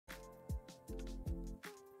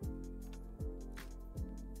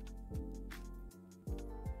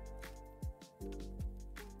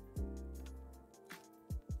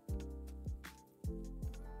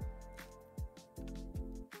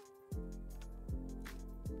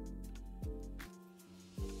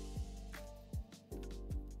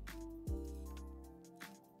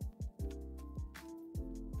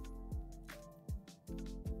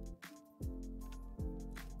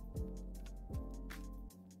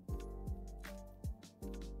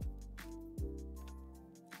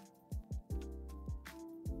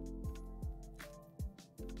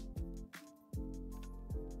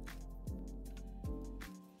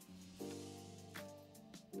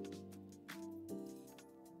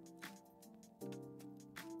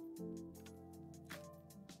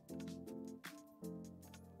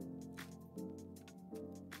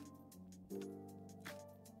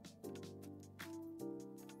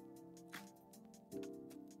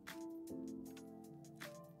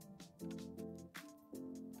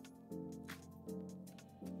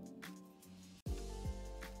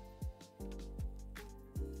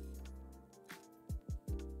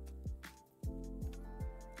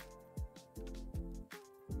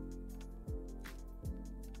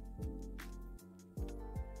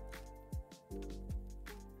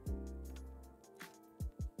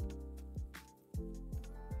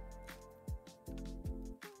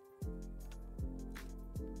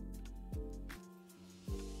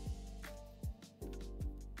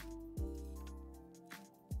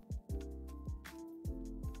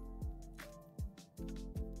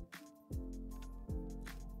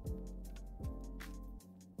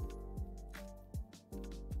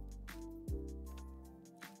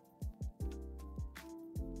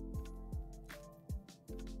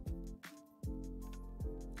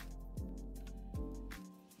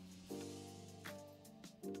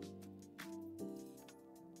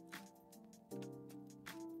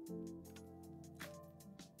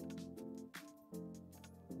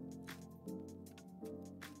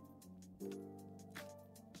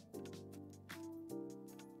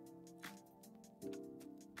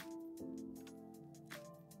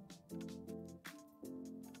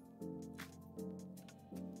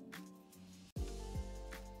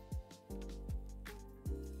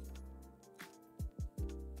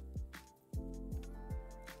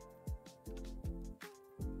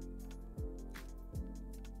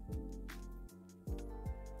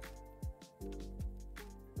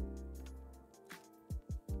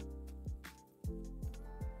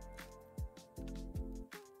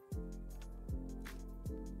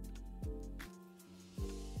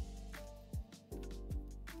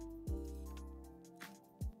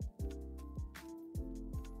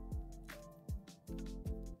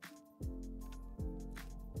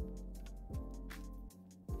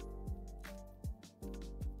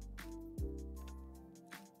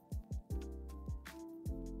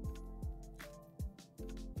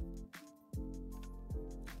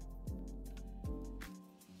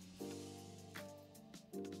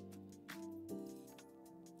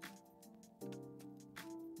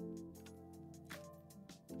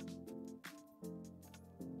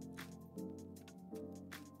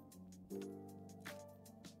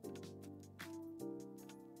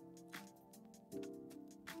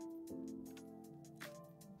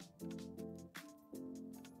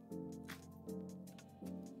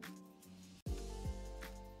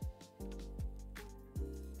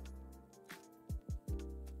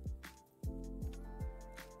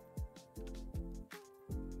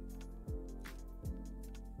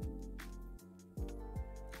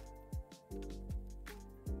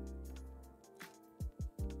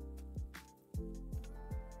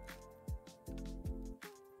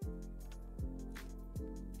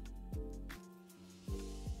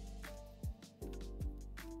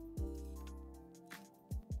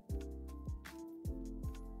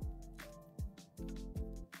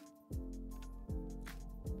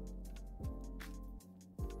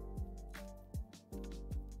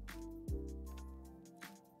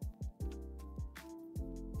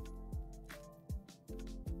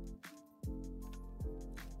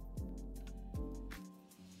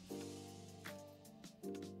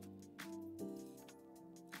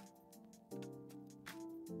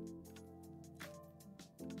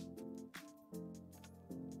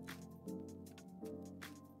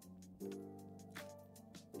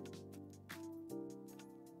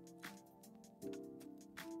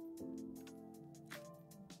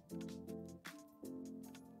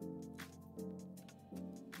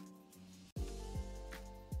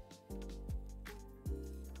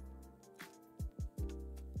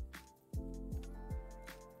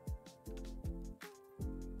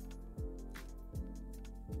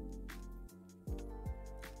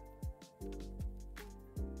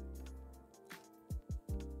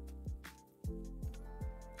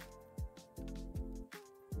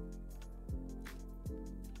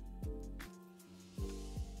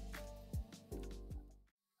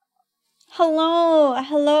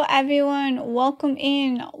Hello everyone, welcome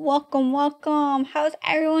in, welcome. How's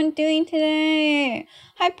everyone doing today?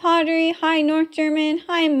 Hi Pottery, hi North German,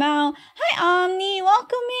 hi Mal, hi Omni,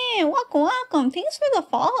 welcome in, welcome. Thanks for the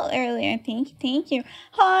follow earlier, thank you.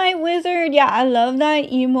 Hi Wizard, yeah, I love that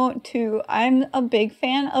emote too. I'm a big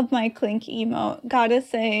fan of my Clink emote, gotta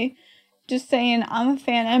say. Just saying, I'm a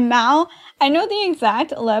fan. And Mal, I know the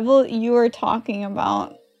exact level you were talking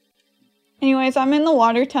about. Anyways, I'm in the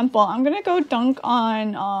water temple. I'm gonna go dunk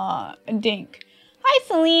on Dink. Hi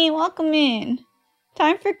Celine, welcome in.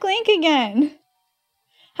 Time for Clink again.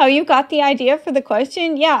 How you got the idea for the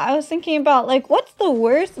question? Yeah, I was thinking about like what's the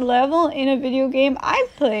worst level in a video game I've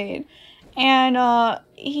played. And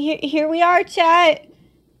here we are, chat.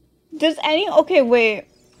 Okay, wait.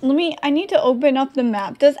 I need to open up the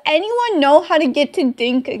map. Does anyone know how to get to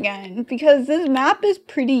Dink again? Because this map is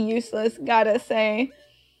pretty useless, gotta say.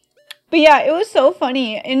 But yeah, it was so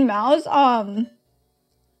funny. In Mao's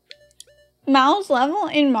level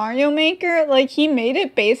in Mario Maker, like, he made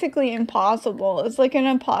it basically impossible. It's like an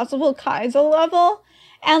impossible Kaizo level.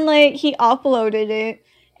 And, like, he uploaded it.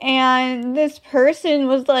 And this person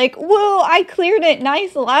was like, whoa, I cleared it,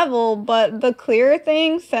 nice level. But the clear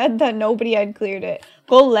thing said that nobody had cleared it.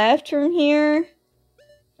 Go left from here.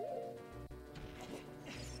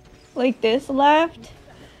 Like this left.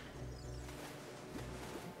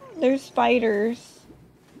 There's spiders.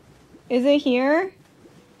 Is it here?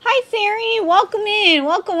 Hi, Sari! Welcome in!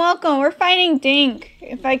 Welcome! We're fighting Dink,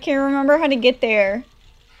 if I can remember how to get there.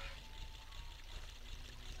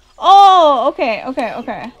 Oh, okay.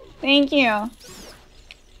 Thank you.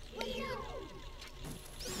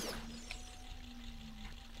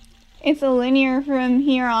 It's a linear from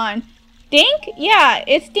here on. Dink? Yeah,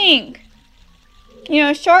 it's Dink. You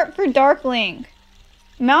know, short for Dark Link.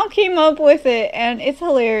 Mal came up with it, and it's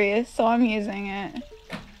hilarious, so I'm using it.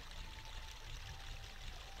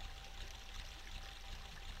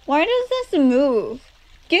 Why does this move?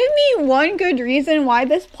 Give me one good reason why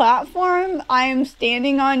this platform I am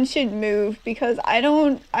standing on should move, because I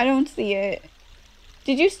don't see it.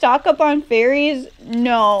 Did you stock up on fairies?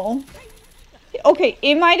 No. Okay,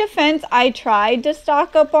 in my defense, I tried to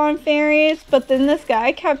stock up on fairies, but then this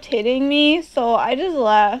guy kept hitting me, so I just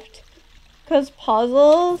left. Because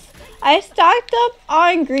puzzles? I stocked up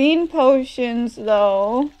on green potions,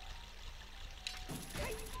 though.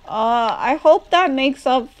 I hope that makes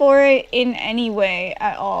up for it in any way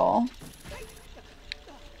at all.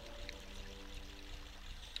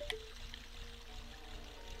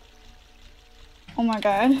 Oh my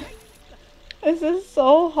god. This is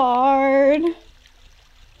so hard.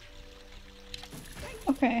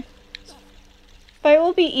 Okay. Fight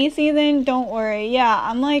will be easy then, don't worry. Yeah,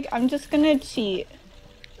 I'm just gonna cheat.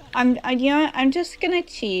 I'm just gonna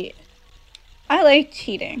cheat. I like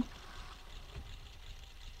cheating.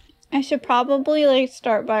 I should probably like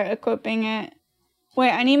start by equipping it.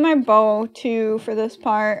 Wait, I need my bow too for this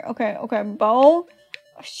part. Okay, bow.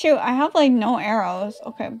 Shoot, I have like no arrows.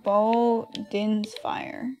 Okay, bow, Din's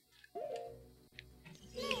fire.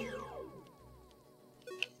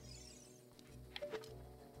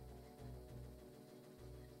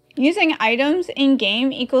 Using items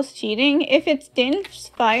in-game equals cheating? If it's Din's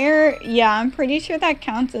fire, yeah, I'm pretty sure that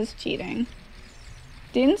counts as cheating.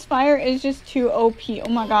 Din's fire is just too OP. Oh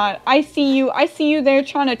my god. I see you there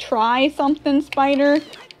trying to try something, spider.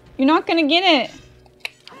 You're not gonna get it.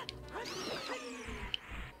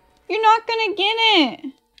 You're not gonna get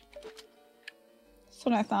it. That's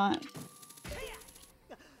what I thought.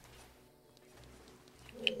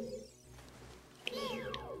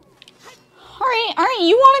 Alright,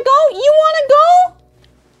 you wanna go? You wanna go?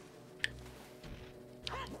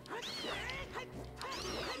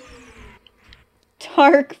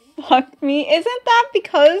 Dark fuck me. Isn't that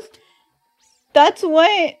because that's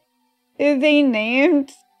what they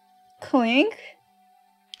named Clink?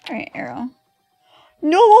 Alright, arrow.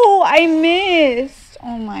 No, I missed.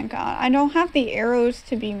 Oh my god. I don't have the arrows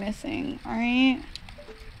to be missing. Alright.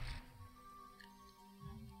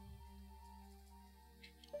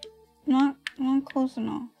 Not close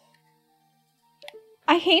enough.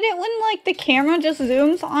 I hate it when like the camera just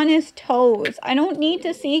zooms on his toes. I don't need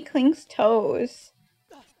to see Clink's toes.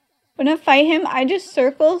 When I fight him, I just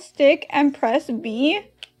circle, stick, and press B.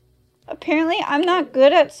 Apparently, I'm not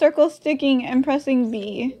good at circle, sticking, and pressing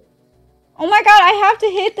B. Oh my god, I have to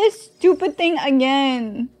hit this stupid thing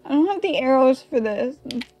again. I don't have the arrows for this.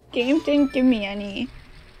 The game didn't give me any.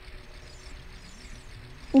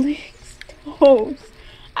 Link's toes.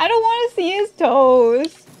 I don't want to see his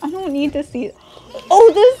toes. I don't need to see.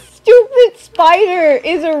 Oh, this stupid spider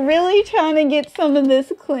is really trying to get some of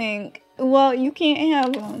this Clink. Well, you can't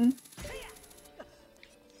have them.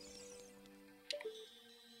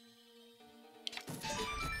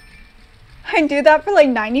 I do that for like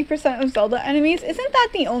 90% of Zelda enemies. Isn't that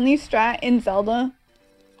the only strat in Zelda?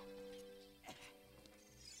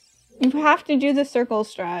 You have to do the circle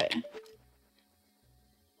strat.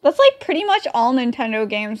 That's like pretty much all Nintendo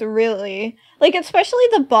games, really. Like, especially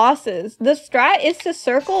the bosses. The strat is to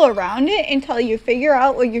circle around it until you figure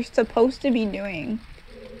out what you're supposed to be doing.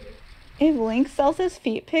 If Link sells his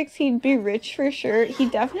feet pics, he'd be rich for sure. He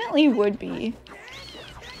definitely would be.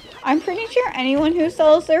 I'm pretty sure anyone who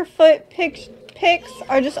sells their foot pics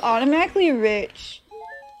are just automatically rich.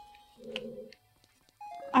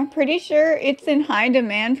 I'm pretty sure it's in high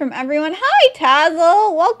demand from everyone. Hi,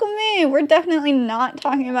 Tazzle! Welcome in! We're definitely not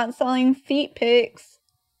talking about selling feet pics.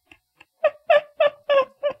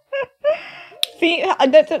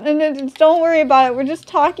 Don't worry about it. We're just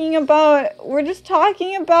talking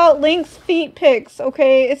about Link's feet pics,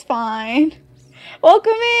 okay? It's fine.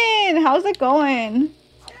 Welcome in! How's it going?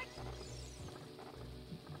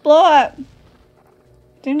 Blow up.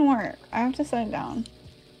 Didn't work. I have to set it down.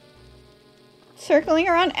 Circling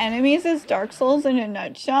around enemies is Dark Souls in a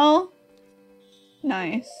nutshell.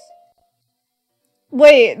 Nice.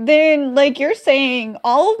 Wait, then, like, you're saying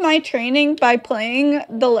all of my training by playing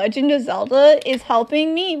The Legend of Zelda is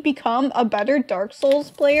helping me become a better Dark Souls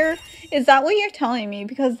player? Is that what you're telling me?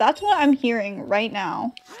 Because that's what I'm hearing right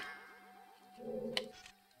now.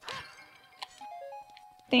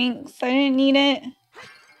 Thanks, I didn't need it.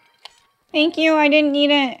 Thank you, I didn't need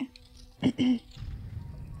it.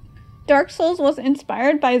 Dark Souls was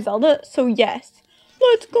inspired by Zelda, so yes.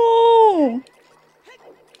 Let's go!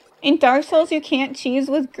 In Dark Souls, you can't cheese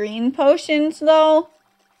with green potions, though.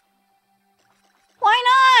 Why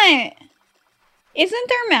not? Isn't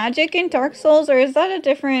there magic in Dark Souls, or is that a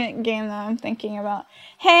different game that I'm thinking about?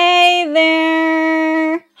 Hey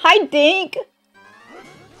there! Hi, Dink!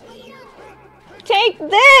 Take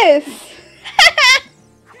this!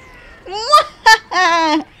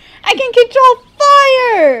 I can control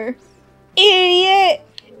fire! Idiot!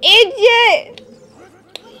 Idiot!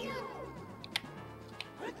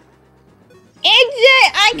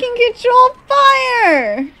 Idiot! I can control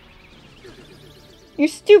fire! Your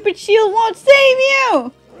stupid shield won't save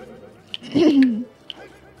you!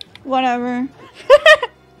 Whatever.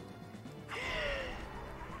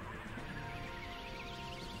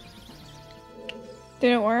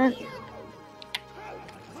 Did it work?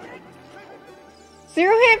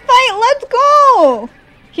 Zero hit fight, let's go!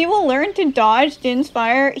 He will learn to dodge Din's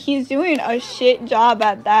fire. He's doing a shit job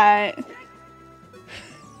at that.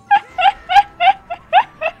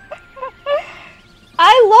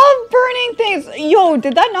 I love burning things. Yo,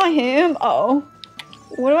 did that not hit him? Uh-oh.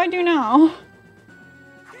 What do I do now?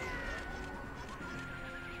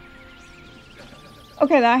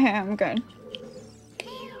 Okay, that hit him. Good.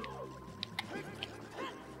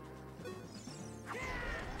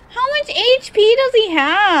 How much HP does he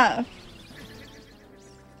have?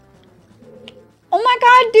 Oh my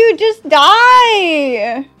god, dude, just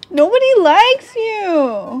die! Nobody likes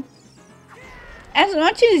you! As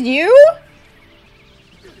much as you?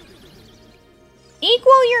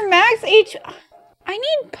 Equal your max HP. I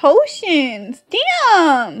need potions.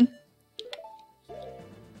 Damn!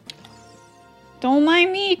 Don't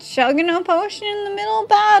mind me chugging a potion in the middle of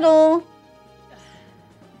battle.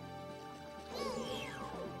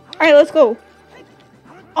 Alright, let's go.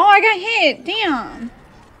 Oh, I got hit. Damn.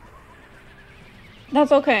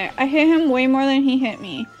 That's okay. I hit him way more than he hit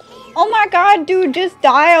me. Oh my god, dude, just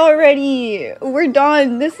die already. We're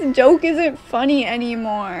done. This joke isn't funny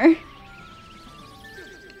anymore.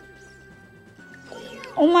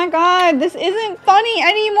 Oh my god, this isn't funny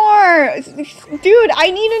anymore. Dude,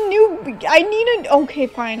 okay,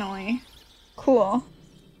 finally. Cool.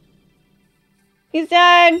 He's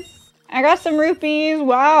dead. I got some rupees.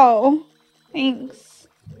 Wow. Thanks.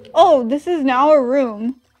 Oh, this is now a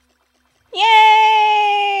room. Yay!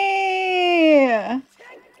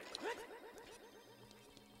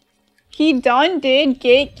 He did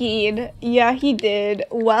get keyed. Yeah, he did.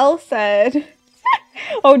 Well said.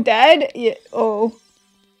 Oh, dead? Yeah. Oh.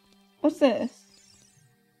 What's this?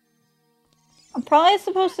 I'm probably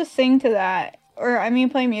supposed to sing to that. Or, I mean,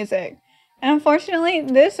 play music. And unfortunately,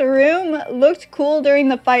 this room looked cool during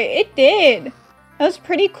the fight. It did. That was a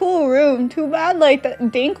pretty cool room. Too bad, like, the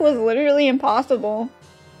Dink was literally impossible.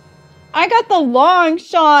 I got the long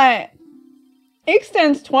shot. It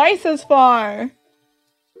extends twice as far.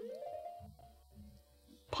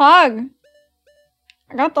 Pog.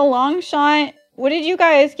 I got the long shot. What did you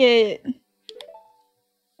guys get?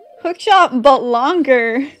 Hookshot, but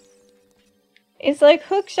longer. It's like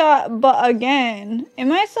hookshot, but again.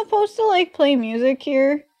 Am I supposed to, like, play music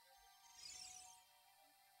here?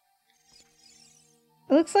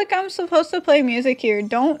 It looks like I'm supposed to play music here.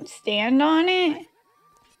 Don't stand on it.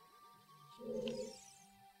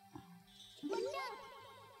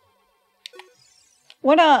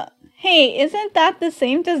 What up? Hey, isn't that the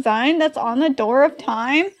same design that's on the door of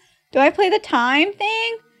time? Do I play the time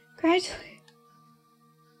thing? Congratulations.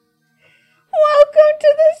 Welcome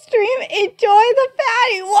to the stream. Enjoy the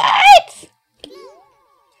fatty. What?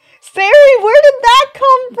 Sari, where did that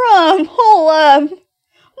come from? Hold up.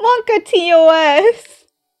 Monka TOS.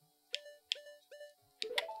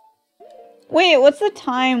 Wait, what's the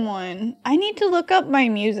time one? I need to look up my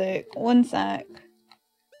music. One sec.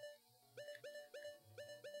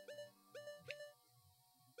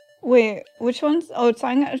 Wait, which one's? Oh,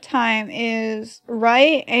 Song of Time is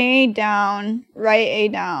right A down, right A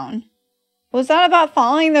down. Was that about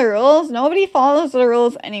following the rules? Nobody follows the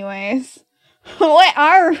rules anyways. What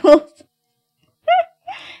are rules?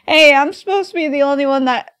 Hey, I'm supposed to be the only one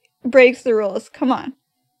that breaks the rules. Come on.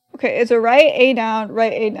 Okay, it's a right A down,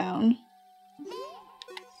 right A down.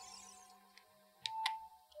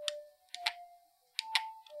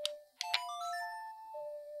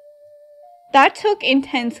 That took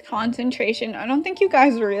intense concentration. I don't think you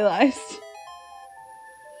guys realized.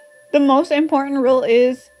 The most important rule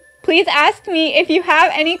is, please ask me if you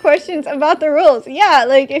have any questions about the rules. Yeah,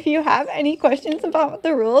 like if you have any questions about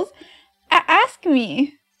the rules, ask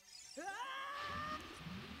me.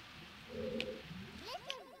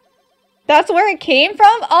 That's where it came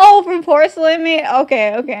from? Oh, from Porcelain Mate?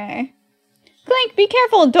 Okay, okay. Clank, be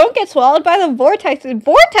careful. Don't get swallowed by the vortexes.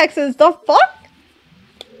 Vortexes? The fuck?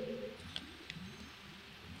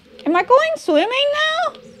 Am I going swimming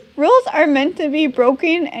now? Rules are meant to be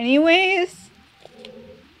broken anyways.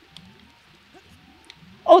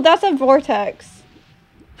 Oh, that's a vortex.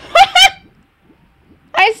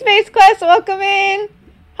 Hi, Space Quest. Welcome in.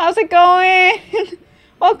 How's it going?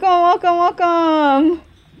 Welcome, welcome, welcome.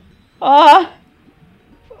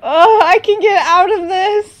 I can get out of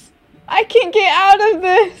this. I can get out of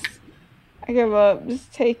this. I give up.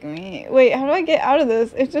 Just take me. Wait, how do I get out of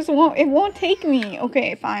this? It just won't, it won't take me.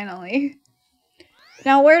 Okay, finally.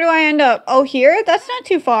 Now where do I end up? Oh, here? That's not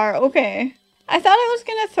too far. Okay. I thought it was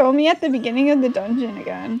gonna throw me at the beginning of the dungeon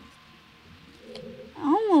again. I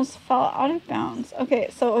almost fell out of bounds. Okay,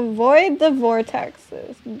 so avoid the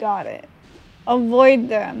vortexes. Got it. Avoid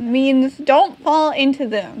them means don't fall into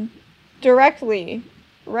them directly.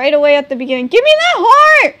 Right away at the beginning. Give me that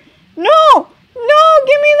heart! No! No!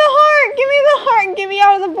 Give me the heart! Give me the heart! Get me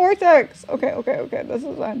out of the vortex! Okay, okay, okay. This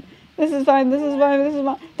is fine. This is fine. This is fine. This is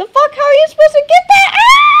fine. The fuck? How are you supposed to get that?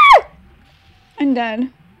 Ah! I'm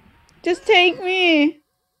dead. Just take me.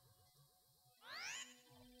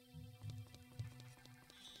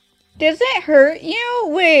 Does it hurt you?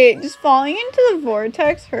 Wait, does falling into the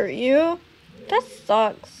vortex hurt you? That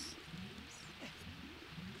sucks.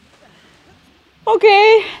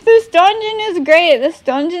 Okay, this dungeon is great. This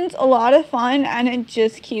dungeon's a lot of fun and it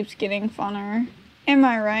just keeps getting funner. Am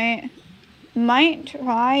I right? Might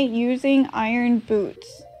try using iron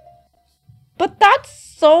boots. But that's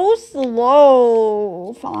so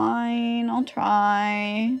slow. Fine, I'll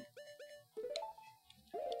try.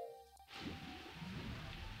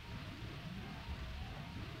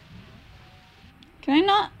 Can I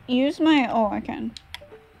not use my... Oh, I can.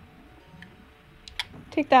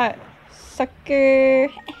 Take that, sucker.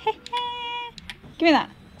 Give me that.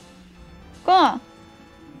 Go on.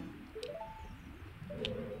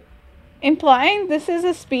 Implying this is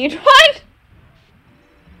a speed run?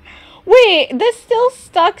 Wait, this still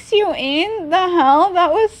stucks you in? The hell?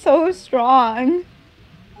 That was so strong.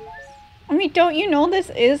 I mean, don't you know this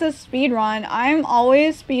is a speed run? I'm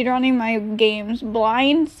always speedrunning my games.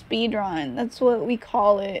 Blind speedrun. That's what we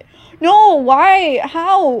call it. No, why?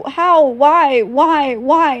 How? Why? How? Why?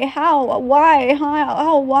 How?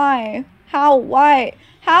 Why?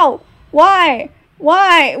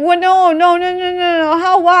 Why? Well, no.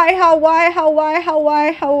 How? Why?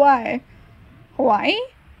 Hawaii?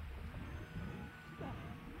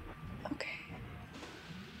 Okay.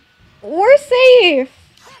 We're safe.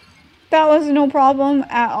 That was no problem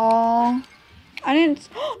at all. I didn't...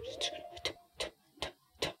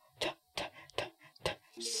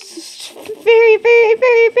 Fairy.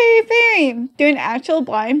 Do an actual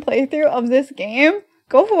blind playthrough of this game?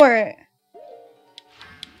 Go for it.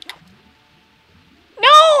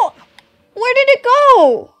 No! Where did it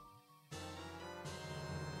go?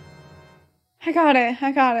 I got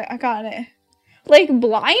it. Like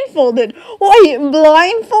blindfolded. Wait,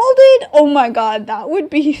 blindfolded? Oh my god, that would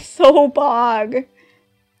be so bog.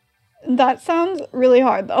 That sounds really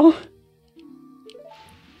hard though.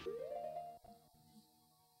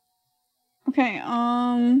 Okay,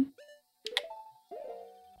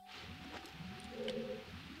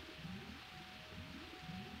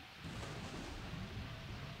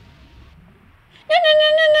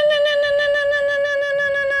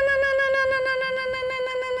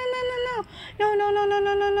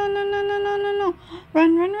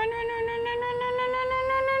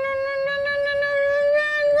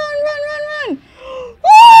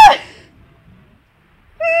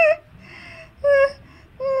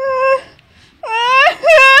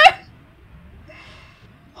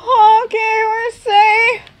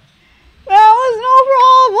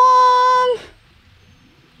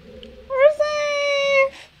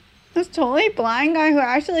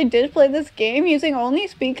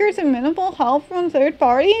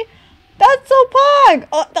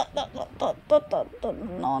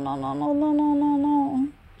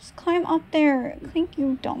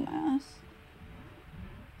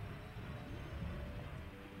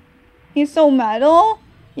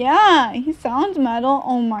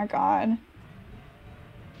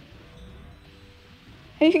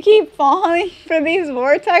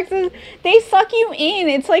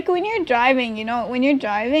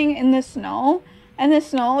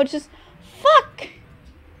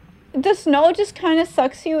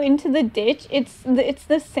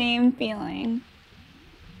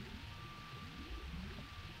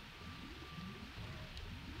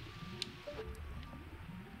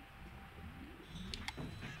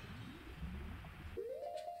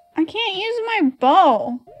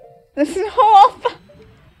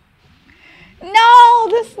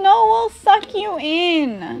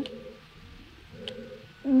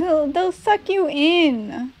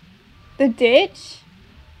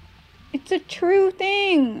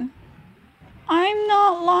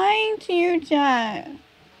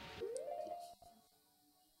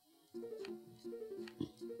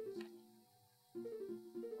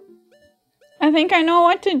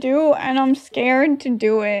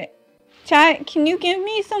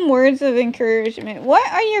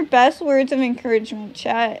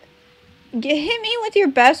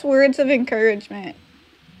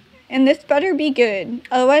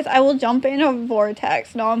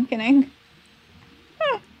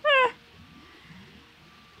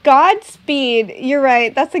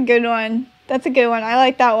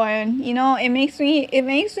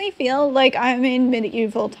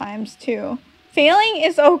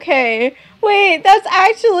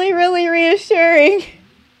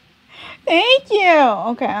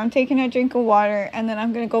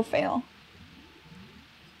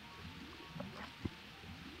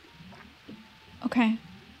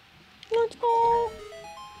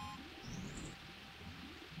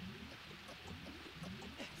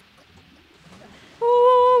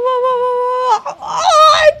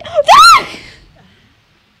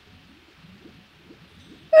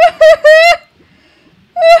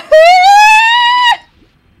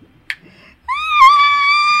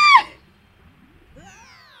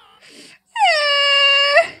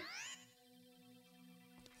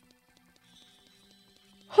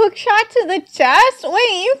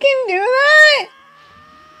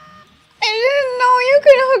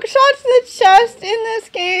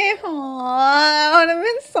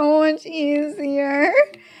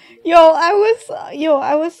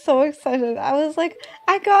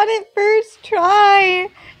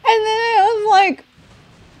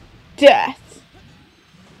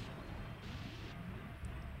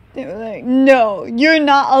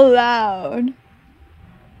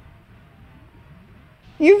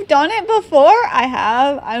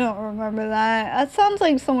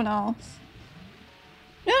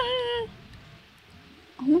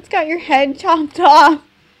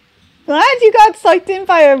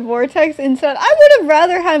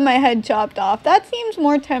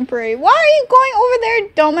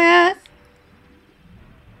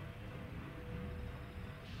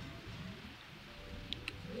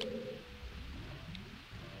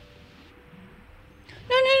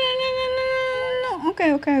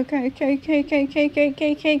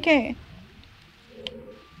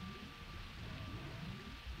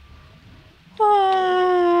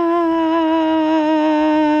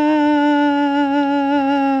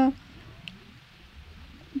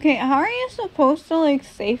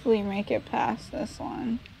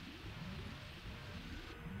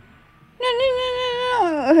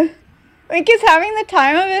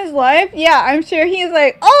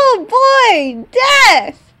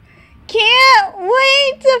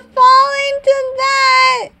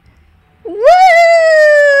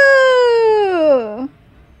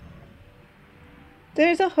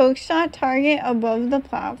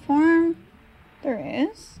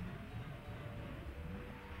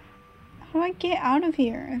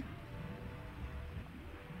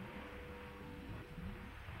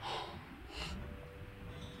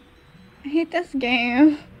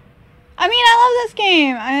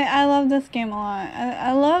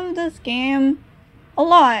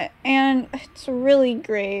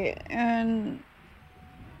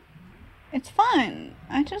 It's fun.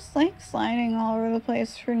 I just like sliding all over the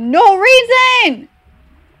place for no reason!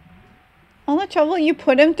 All the trouble you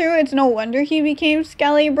put him through, it's no wonder he became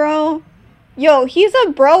Skelly, bro. Yo, he's a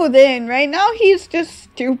bro then. Right now, he's just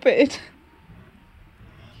stupid.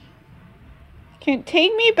 Can't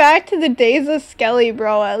take me back to the days of Skelly,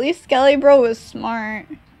 bro. At least Skelly, bro, was smart.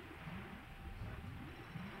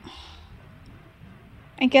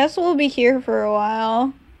 I guess we'll be here for a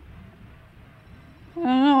while. I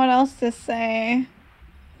don't know what else to say.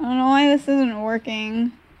 I don't know why this isn't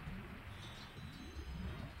working.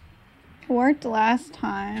 It worked last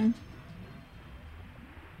time.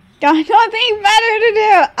 Got nothing better to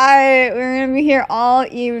do! Alright, we're gonna be here all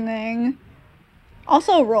evening.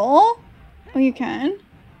 Also, roll? Oh, you can?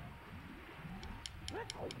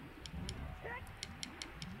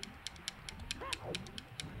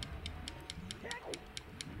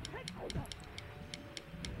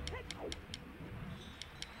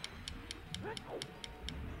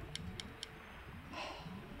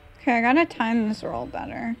 Okay, I gotta time this roll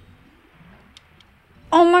better.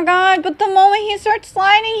 Oh my god, but the moment he starts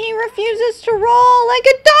sliding, he refuses to roll like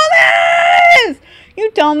a dumbass!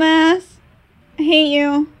 You dumbass. I hate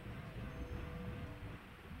you.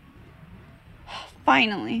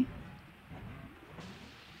 Finally.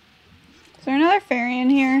 Is there another fairy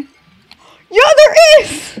in here? Yeah, there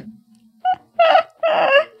is!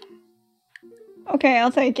 Okay,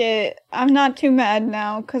 I'll take it. I'm not too mad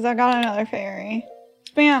now, because I got another fairy.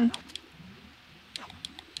 Spam.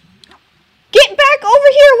 Get back over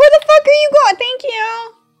here! Where the fuck are you going? Thank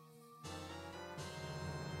you!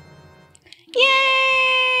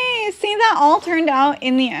 Yay! See, that all turned out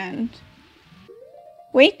in the end.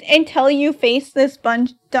 Wait until you face this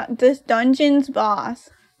dungeon's boss.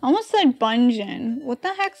 I almost said bungeon. What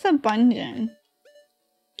the heck's a bungeon?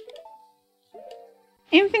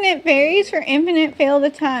 Infinite fairies for infinite failed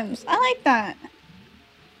attempts. I like that.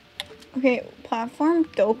 Okay, platform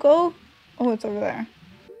Doko. Oh, it's over there.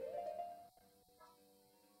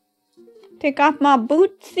 Take off my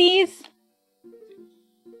bootsies.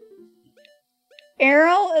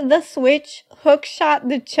 Arrow the switch, hook shot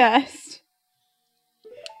the chest.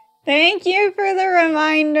 Thank you for the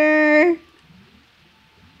reminder.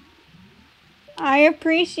 I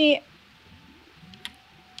appreciate it.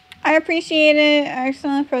 I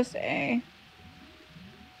accidentally pressed A.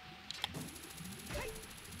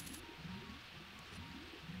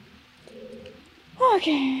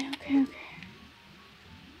 Okay.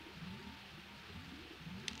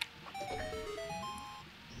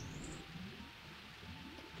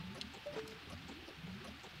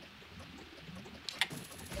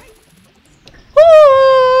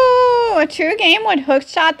 Ooh, a true game would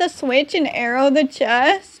hookshot the switch and arrow the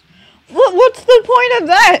chest? What's the point of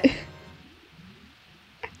that?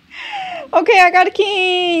 Okay, I got a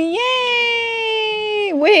key!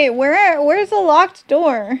 Yay! Wait, where's the locked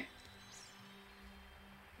door?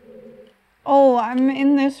 Oh, I'm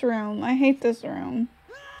in this room. I hate this room.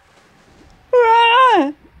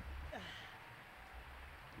 Ah!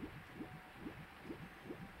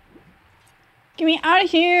 Get me out of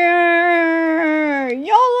here!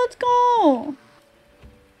 Yo, let's go!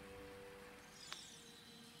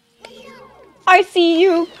 I see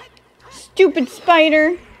you, stupid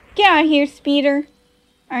spider. Get out of here, speeder.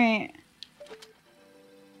 Alright.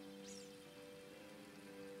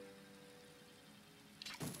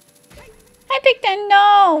 Hi,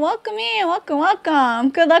 Pictendo! Welcome in, welcome.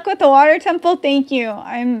 Good luck with the water temple, thank you.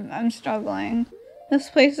 I'm struggling. This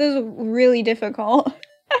place is really difficult.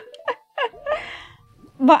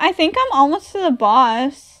 But I think I'm almost to the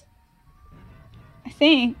boss. I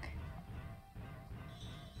think.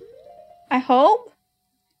 I hope.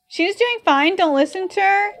 She's doing fine. Don't listen to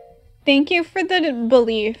her. Thank you for the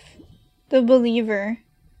belief. The believer.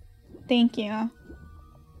 Thank you.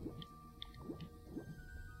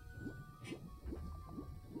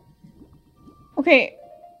 Okay.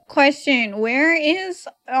 Question. Where is...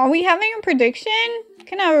 Are we having a prediction?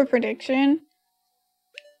 Can I have a prediction?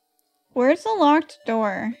 Where's the locked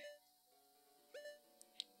door?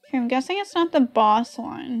 Okay, I'm guessing it's not the boss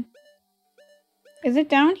one. Is it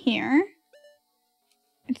down here?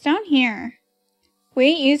 It's down here.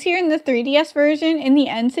 Wait, easier in the 3DS version. In the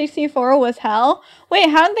N64 was hell. Wait,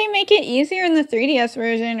 how did they make it easier in the 3DS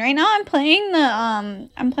version? Right now I'm playing the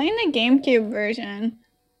GameCube version.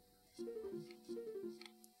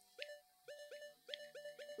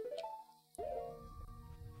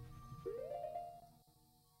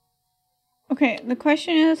 Okay, the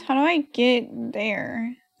question is, how do I get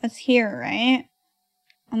there? That's here, right?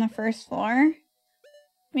 On the first floor?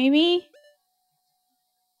 Maybe?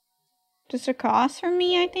 Just across from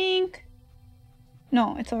me, I think?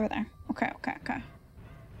 No, it's over there. Okay, okay, okay.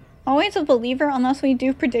 Always a believer unless we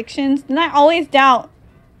do predictions. Then I always doubt.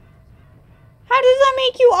 How does that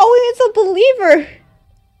make you always a believer?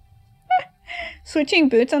 Switching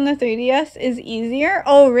boots on the 3DS is easier?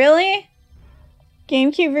 Oh, really?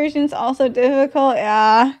 GameCube version's also difficult?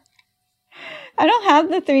 Yeah. I don't have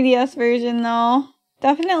the 3DS version, though.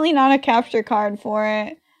 Definitely not a capture card for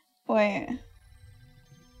it. Wait.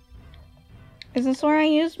 Is this where I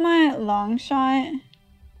used my long shot?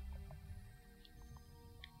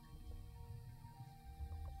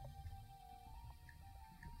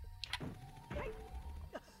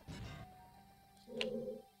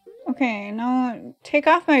 Okay, now take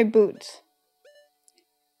off my boots.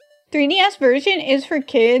 3DS version is for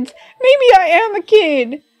kids. Maybe I am a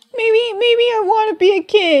kid. Maybe I want to be a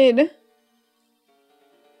kid.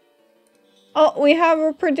 Oh, we have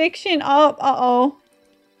a prediction up. Uh-oh.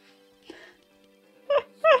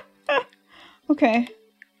 Okay.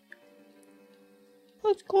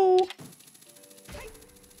 Let's go.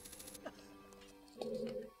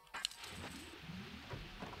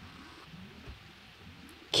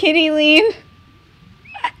 Kitty lean.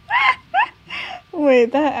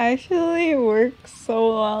 Wait, that actually works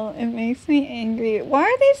so well. It makes me angry. Why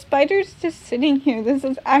are these spiders just sitting here? This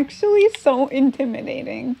is actually so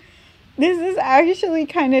intimidating. This is actually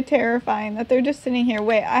kind of terrifying that they're just sitting here.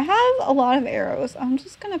 Wait, I have a lot of arrows. I'm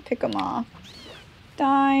just gonna pick them off.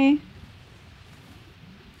 Die.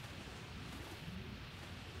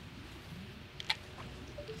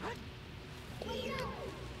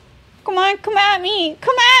 Come on, come at me!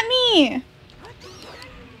 Come at me!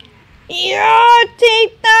 Yeah,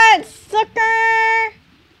 take that, sucker!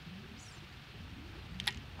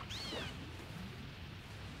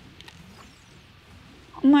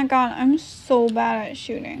 Oh my god, I'm so bad at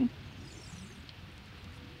shooting.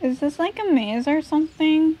 Is this like a maze or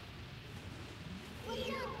something?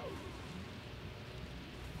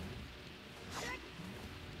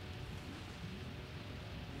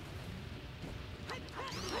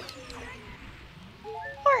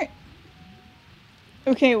 Alright.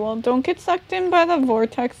 Okay, well, don't get sucked in by the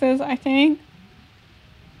vortexes, I think.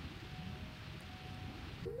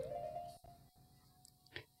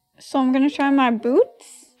 So I'm gonna try my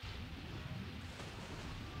boots.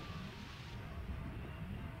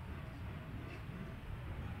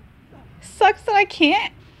 Sucks that I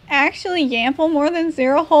can't actually yample more than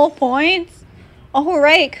 0 whole points. Oh,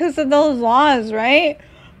 right, because of those laws, right?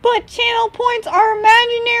 But channel points are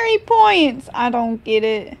imaginary points. I don't get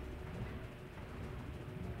it.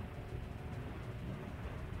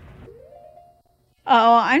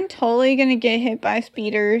 Oh, I'm totally gonna get hit by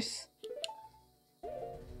speeders.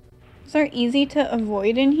 Is there easy to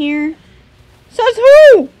avoid in here? Says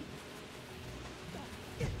who?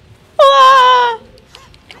 Ah!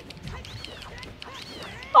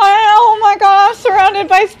 Oh my god, I'm surrounded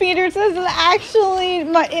by speeders. This is actually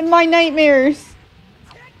in my nightmares.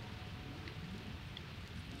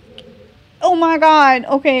 Oh my god.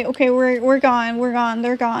 Okay, we're gone. We're gone.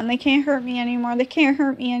 They're gone. They can't hurt me anymore. They can't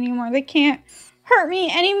hurt me anymore. They can't hurt me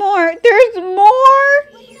anymore. There's more?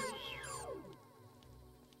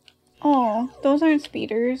 Oh, those aren't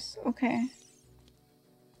speeders. Okay.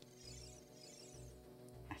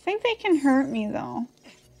 I think they can hurt me though.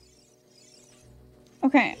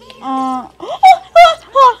 Okay.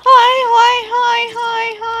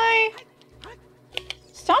 Hi.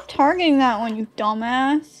 Stop targeting that one, you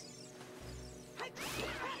dumbass.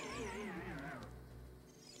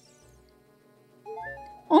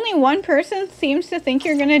 Only one person seems to think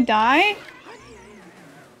you're gonna die?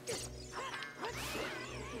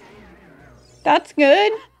 That's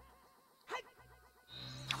good.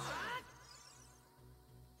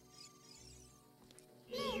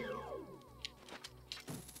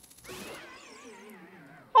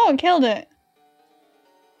 Oh, killed it.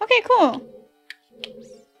 Okay, cool.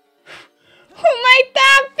 Who might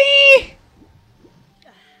that be?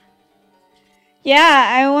 Yeah,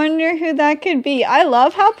 I wonder who that could be. I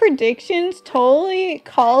love how predictions totally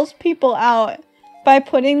calls people out by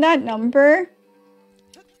putting that number.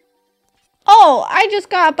 Oh, I just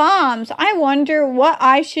got bombs. I wonder what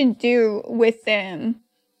I should do with them.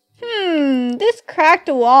 This cracked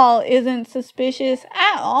wall isn't suspicious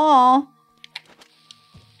at all.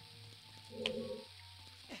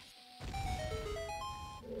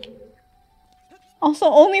 Also,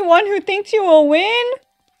 only one who thinks you will win?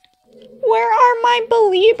 Where are my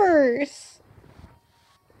believers?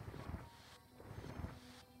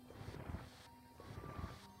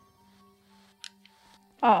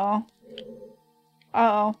 Uh-oh.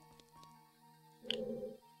 Uh-oh.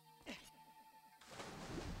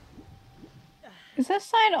 Is this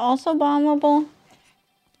side also bombable?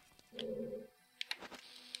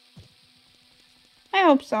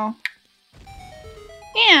 hope so.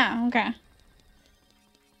 Yeah, okay.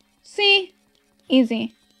 See?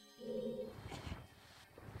 Easy.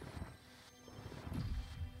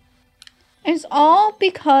 It's all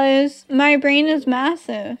because my brain is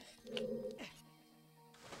massive.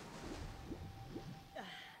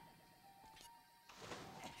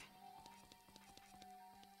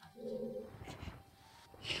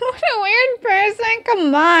 What a weird person.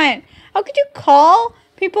 Come on. How could you call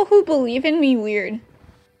people who believe in me weird?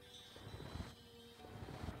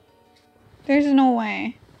 There's no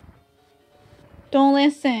way. Don't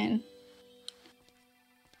listen.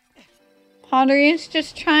 Pottery is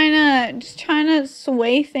just trying to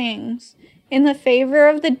sway things in the favor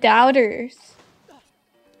of the doubters.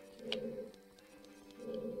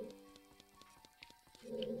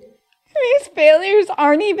 These failures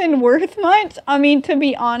aren't even worth much. I mean, to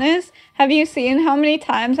be honest, have you seen how many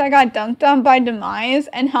times I got dunked on by Demise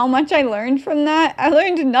and how much I learned from that? I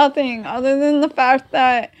learned nothing other than the fact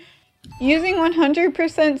that using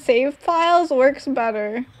 100% save files works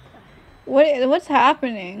better. What's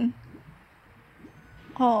happening?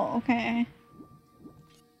 Oh, okay.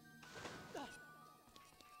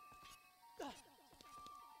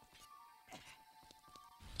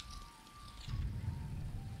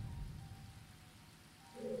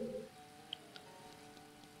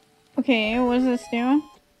 Okay, what does this do?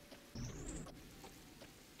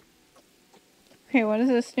 Okay, what does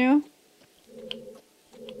this do?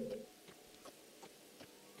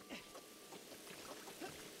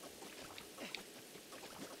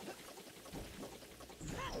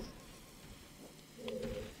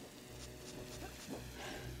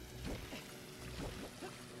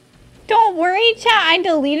 Don't worry, chat. I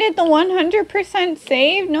deleted the 100%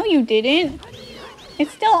 save. No, you didn't.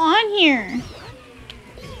 It's still on here.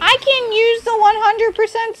 I can use the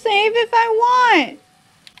 100% save if I want.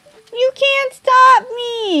 You can't stop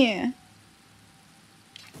me.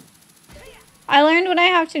 I learned what I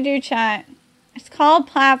have to do, chat. It's called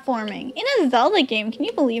platforming. In a Zelda game. Can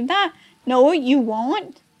you believe that? No, you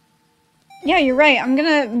won't. Yeah, you're right. I'm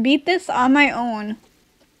gonna beat this on my own.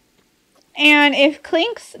 And if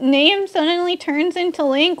Clink's name suddenly turns into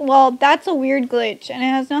Link, well, that's a weird glitch, and it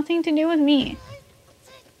has nothing to do with me.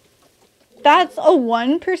 That's a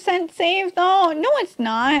 1% save, though? No, it's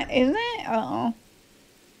not, is it? Uh-oh.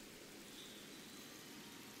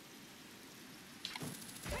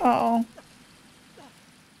 Uh-oh.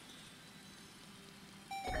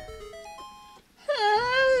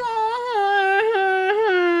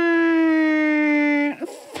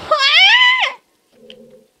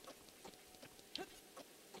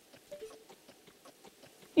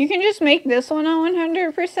 You can just make this one a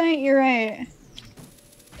 100%, you're right.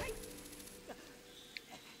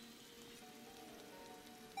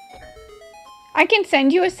 I can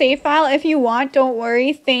send you a save file if you want, don't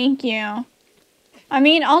worry, thank you. I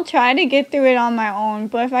mean, I'll try to get through it on my own,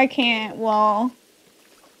 but if I can't, well,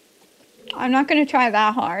 I'm not gonna try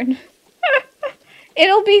that hard.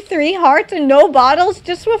 It'll be 3 hearts and no bottles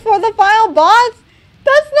just before the final boss?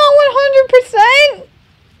 That's not 100%!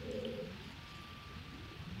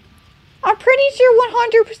 I'm pretty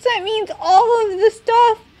sure 100% means all of the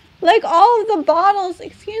stuff. Like all of the bottles.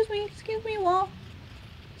 Excuse me, wall.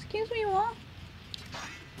 Excuse me, wall.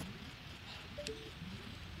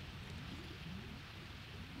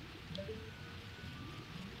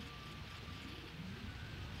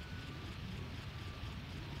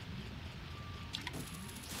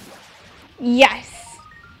 Yes.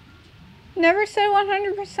 Never said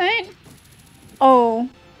 100%? Oh.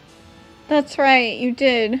 That's right, you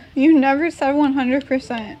did. You never said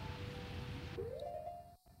 100%.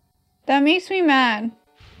 That makes me mad.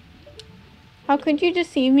 How could you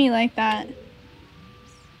deceive me like that?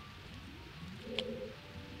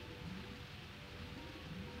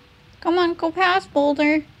 Come on, go past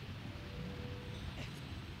Boulder.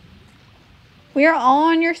 We are all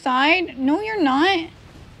on your side? No, you're not.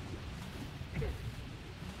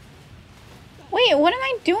 Wait, what am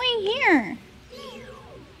I doing here?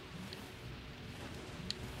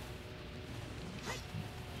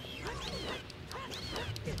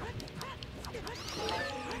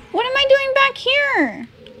 What am I doing back here?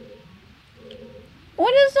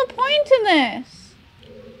 What is the point to this?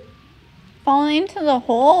 Fall into the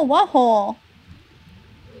hole? What hole?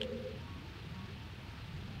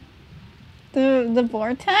 The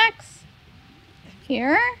vortex?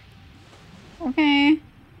 Here? Okay.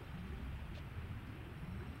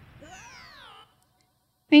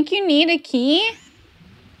 Think you need a key?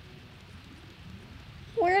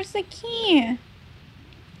 Where's the key?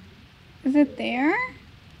 Is it there?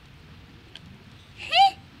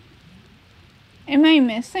 Am I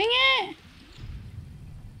missing it?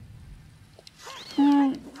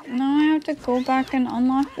 Now I have to go back and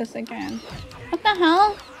unlock this again. What the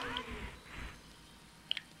hell?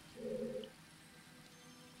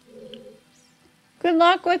 Good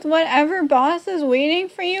luck with whatever boss is waiting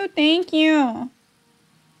for you. Thank you.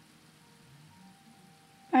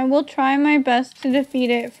 I will try my best to defeat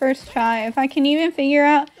it first try. If I can even figure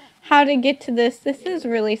out how to get to this. This is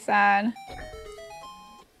really sad.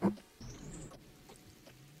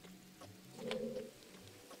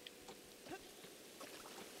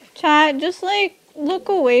 Chat, just like look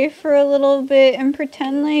away for a little bit and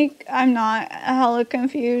pretend like I'm not hella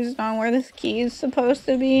confused on where this key is supposed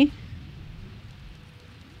to be.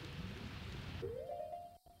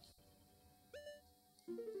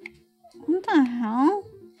 What the hell?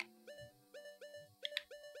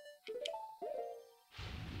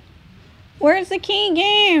 Where's the key,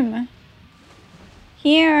 game?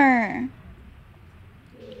 Here.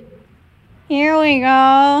 Here we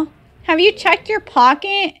go. Have you checked your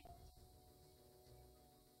pocket?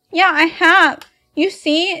 Yeah, I have. You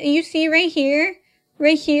see right here?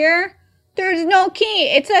 Right here? There's no key.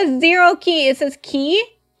 It says 0 key. It says key.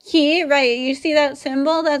 Key, right. You see that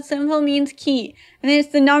symbol? That symbol means key. And then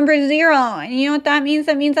it's the number 0. And you know what that means?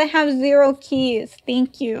 That means I have 0 keys.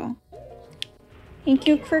 Thank you. Thank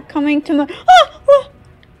you for coming to my... Ah! Ah!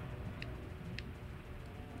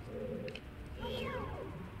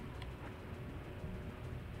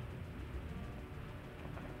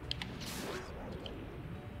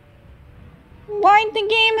 Why'd the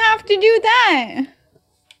game have to do that?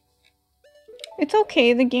 It's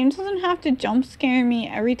okay, the game doesn't have to jump scare me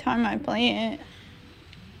every time I play it.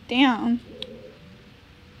 Damn.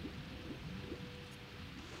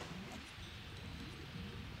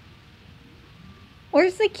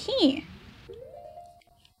 Where's the key?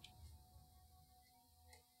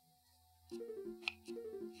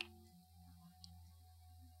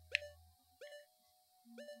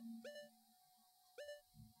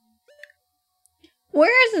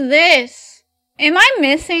 Where's this? Am I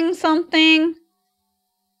missing something?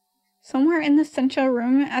 Somewhere in the central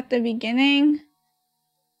room at the beginning?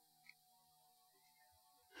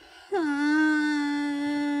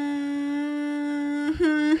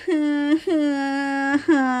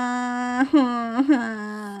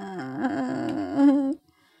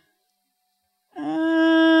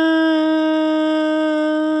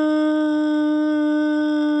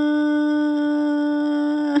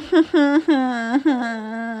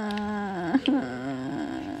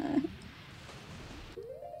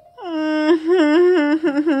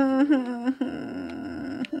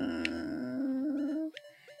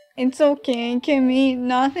 It's okay, Kimmy.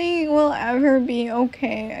 Nothing will ever be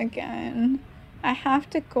okay again. I have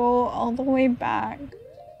to go all the way back.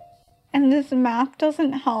 And this map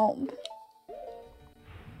doesn't help.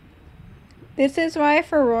 This is why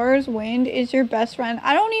Ferora's Wind is your best friend.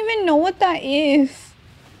 I don't even know what that is.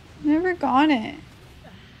 Never got it.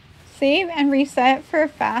 Save and reset for a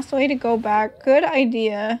fast way to go back. Good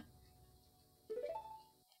idea.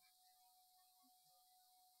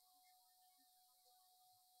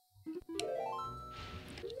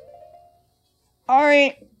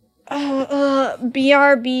 Alright.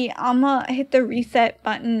 BRB. I'ma hit the reset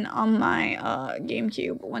button on my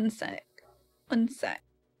GameCube. One sec. One sec.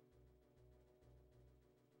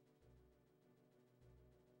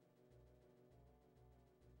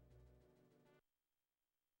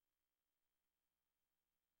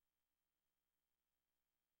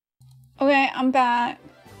 Okay, I'm back.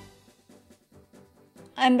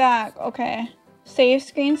 I'm back, okay. Save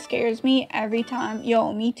screen scares me every time.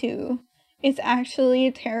 Yo, me too. It's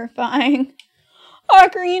actually terrifying.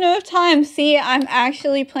 Ocarina of Time. See, I'm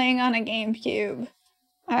actually playing on a GameCube.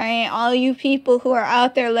 Alright, all you people who are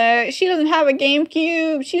out there like, she doesn't have a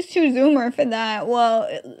GameCube. She's too zoomer for that. Well,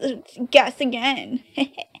 guess again.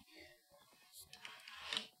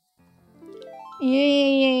 Yeah.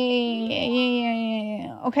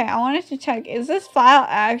 Okay, I wanted to check. Is this file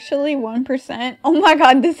actually 1%? Oh my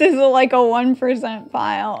god, this is like a 1%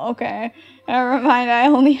 file. Okay, never mind. I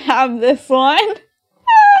only have this one.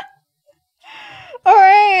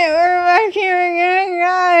 Alright, we're back here again,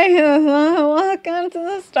 guys. Welcome to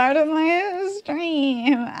the start of my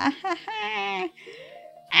stream.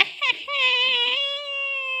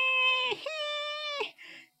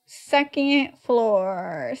 Second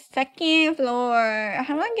floor. Second floor.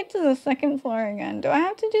 How do I get to the second floor again? Do I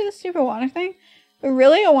have to do the stupid water thing?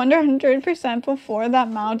 Really? A 100% before that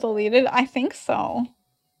Mao deleted? I think so.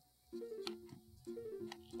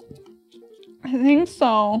 I think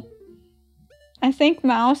so. I think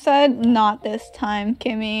Mao said, not this time,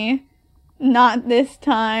 Kimmy. Not this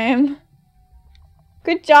time.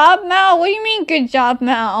 Good job, Mao. What do you mean, good job,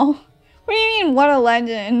 Mao? What do you mean, what a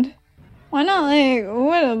legend? Why not like,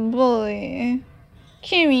 what a bully?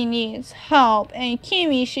 Kimmy needs help, and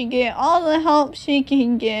Kimmy should get all the help she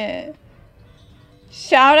can get.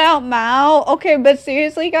 Shout out Mao. Okay, but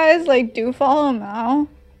seriously, guys, like, do follow Mao.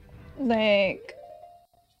 Like,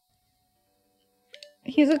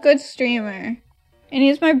 he's a good streamer. And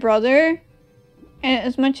he's my brother. And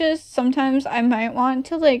as much as sometimes I might want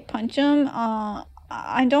to, like, punch him,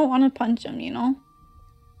 I don't want to punch him, you know?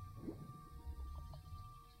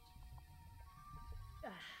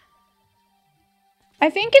 I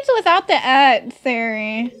think it's without the at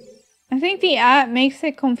theory. I think the at makes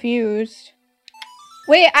it confused.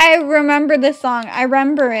 Wait, I remember this song. I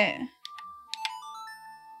remember it.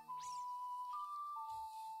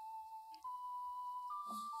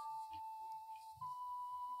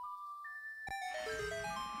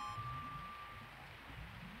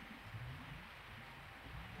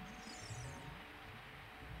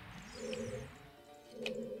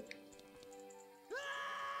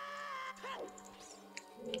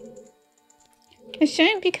 It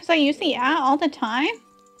shouldn't because I use the at all the time?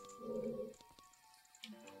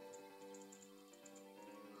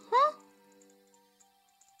 Huh?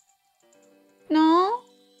 No.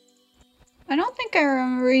 I don't think I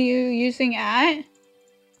remember you using at.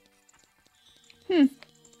 Maybe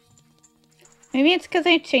it's because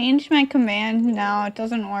I changed my command now. It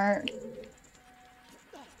doesn't work.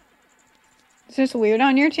 Is this weird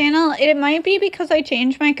on your channel? It might be because I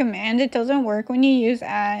changed my command. It doesn't work when you use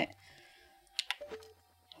at.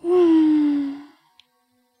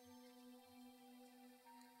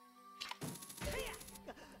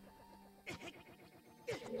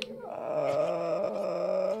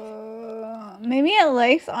 Maybe it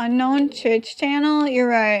likes unknown Twitch channel? You're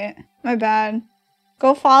right. My bad.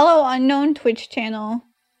 Go follow unknown Twitch channel.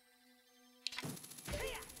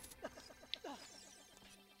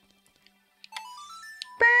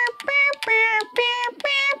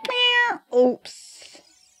 Oops.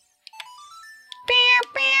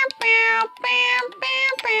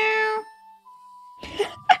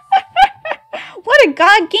 What a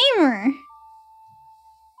god gamer!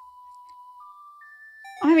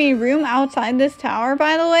 I mean, room outside this tower,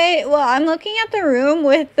 by the way. Well, I'm looking at the room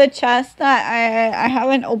with the chest that I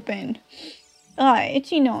haven't opened.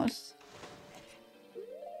 Itchy nose.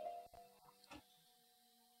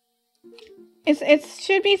 It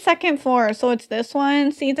should be second floor, so it's this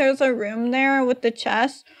one. See, there's a room there with the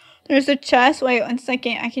chest. There's a chest. Wait 1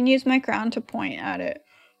 second. I can use my crown to point at it.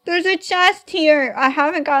 There's a chest here. I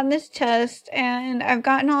haven't gotten this chest, and I've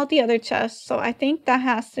gotten all the other chests, so I think that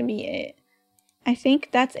has to be it. I think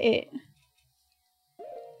that's it.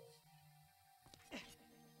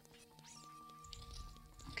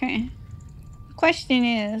 Okay. Question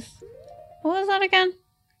is, what was that again?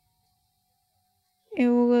 It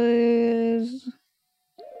was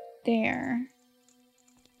there.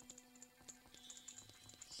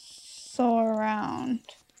 So around.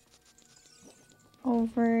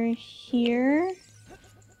 Over here.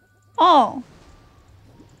 Oh!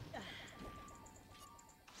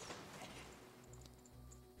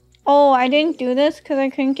 Oh, I didn't do this because I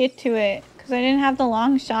couldn't get to it. Because I didn't have the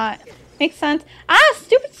long shot. Makes sense. Ah,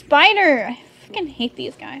 stupid spider! I freaking hate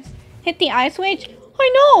these guys. Hit the eye switch?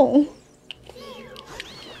 I know!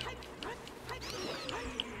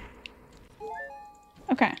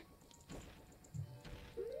 Okay.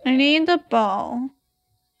 I need the bow.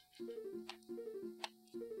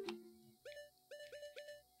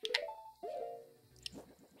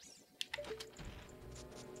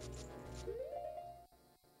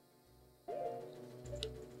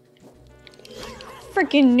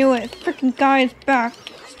 Freaking knew it. Freaking guy is back.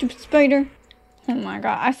 Stupid spider. Oh my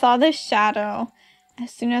god. I saw this shadow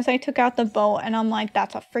as soon as I took out the bow, and I'm like,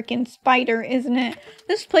 that's a freaking spider, isn't it?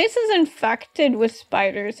 This place is infected with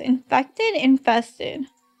spiders. Infected? Infested.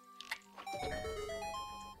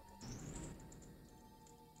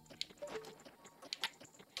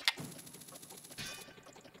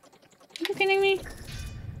 Are you kidding me?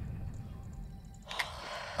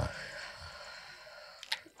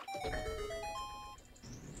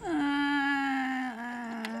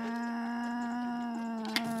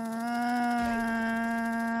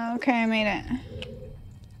 Okay, I made it.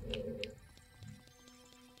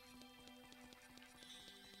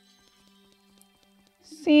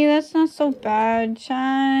 See, that's not so bad,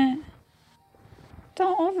 chat.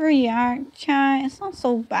 Don't overreact, chat. It's not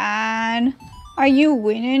so bad. Are you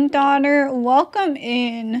winning, daughter? Welcome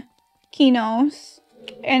in, Kinos.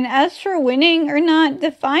 And as for winning or not,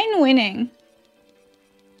 define winning.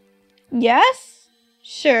 Yes?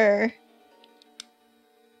 Sure.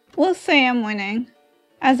 We'll say I'm winning.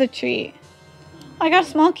 As a treat. I got a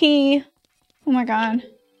small key. Oh my god.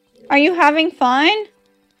 Are you having fun?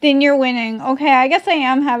 Then you're winning. Okay, I guess I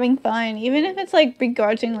am having fun. Even if it's like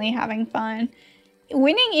begrudgingly having fun.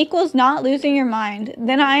 Winning equals not losing your mind.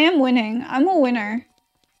 Then I am winning. I'm a winner.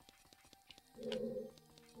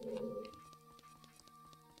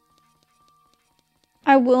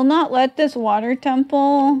 I will not let this water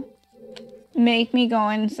temple make me go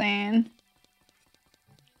insane.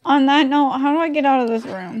 On that note, how do I get out of this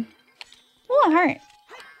room? Oh, a heart.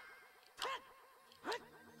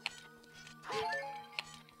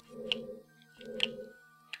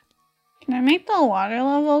 Can I make the water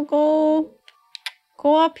level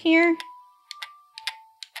go up here?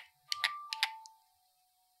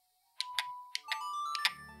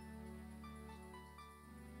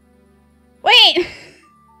 Wait!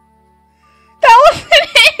 That wasn't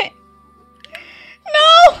it!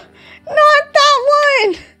 No! Not that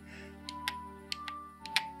one!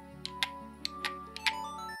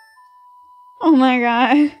 Oh my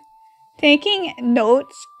god. Taking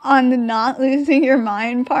notes on the not losing your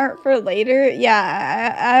mind part for later.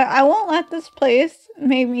 Yeah, I won't let this place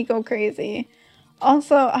make me go crazy.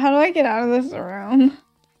 Also, how do I get out of this room?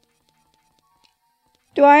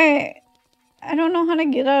 I don't know how to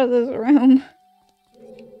get out of this room.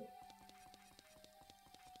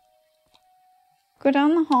 Go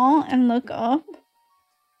down the hall and look up.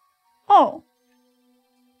 Oh.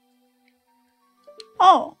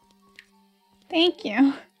 Oh. Thank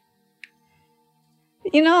you.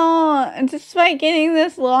 You know, despite getting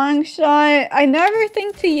this long shot, I never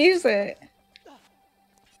think to use it.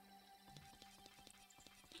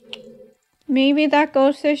 Maybe that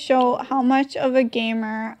goes to show how much of a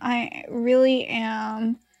gamer I really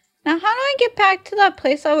am. Now, how do I get back to that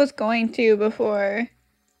place I was going to before?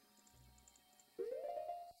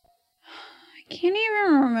 I can't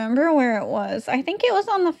even remember where it was. I think it was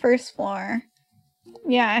on the first floor.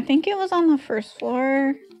 Yeah, I think it was on the first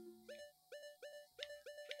floor.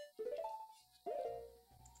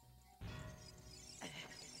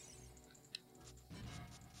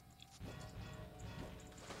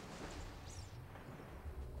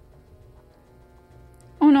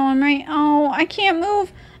 Oh no, I'm right. Oh, I can't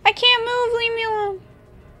move. I can't move. Leave me alone.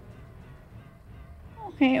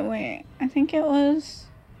 Okay, wait. I think it was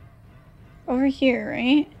over here,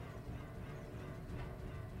 right?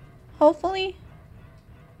 Hopefully.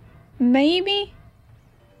 Maybe.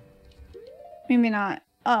 Maybe not.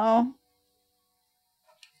 Uh-oh.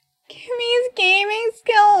 Kimmy's gaming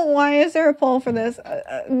skill. Why is there a poll for this?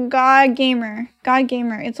 God gamer. God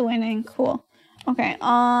gamer. It's winning. Cool. Okay.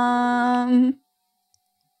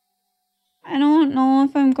 I don't know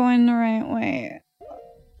if I'm going the right way.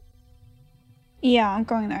 Yeah, I'm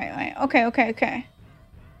going the right way. Okay.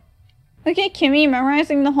 Look at Kimmy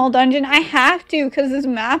memorizing the whole dungeon. I have to, because this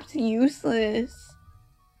map's useless.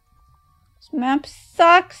 This map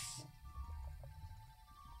sucks.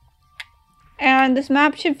 And this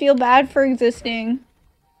map should feel bad for existing.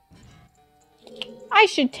 I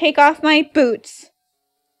should take off my boots.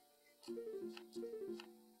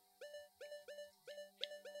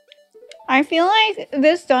 I feel like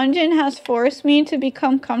this dungeon has forced me to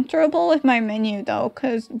become comfortable with my menu though,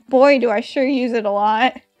 because boy do I sure use it a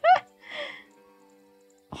lot.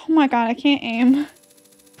 Oh my god, I can't aim.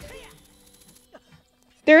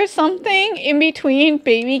 There's something in between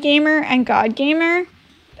baby gamer and god gamer.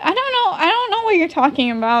 I don't know what you're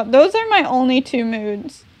talking about. Those are my only two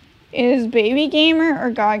moods. Is baby gamer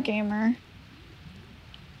or god gamer.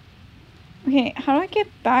 Okay, how do I get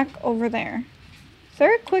back over there? Is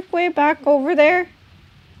there a quick way back over there?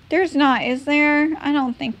 There's not, is there? I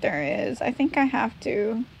don't think there is. I think I have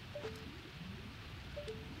to.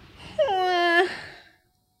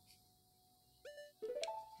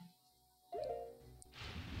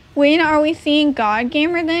 When are we seeing God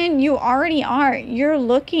Gamer then? You already are. You're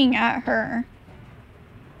looking at her.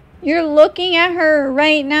 You're looking at her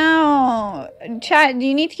right now. Chat, do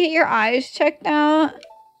you need to get your eyes checked out?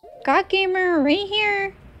 God Gamer right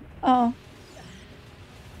here. Oh.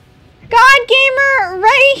 God Gamer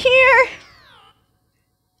right here.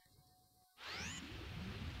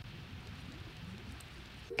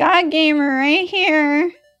 God Gamer right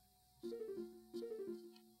here.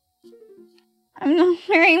 I'm not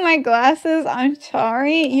wearing my glasses. I'm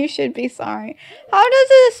sorry. You should be sorry. How does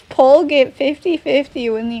this poll get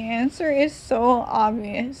 50-50 when the answer is so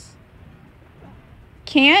obvious?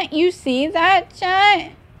 Can't you see that,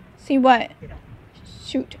 chat? See what?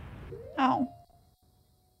 Shoot. Ow.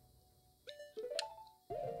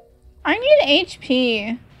 I need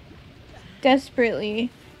HP. Desperately.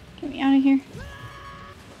 Get me out of here.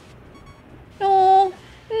 No.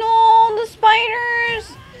 No, the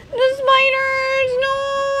spiders. The spiders! No,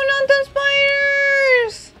 not the spiders!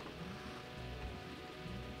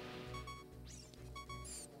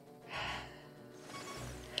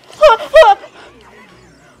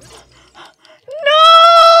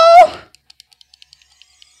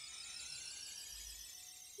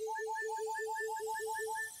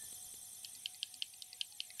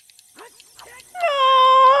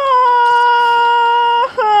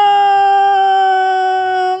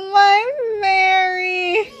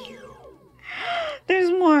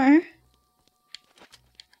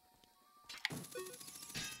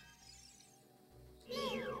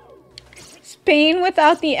 pain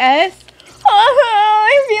without the S. Oh,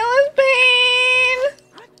 I feel his pain.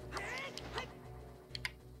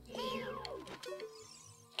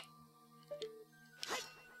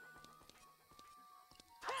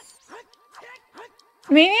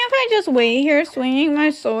 Maybe if I just wait here swinging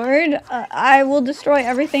my sword, I will destroy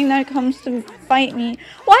everything that comes to fight me.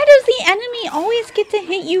 Why does the enemy always get to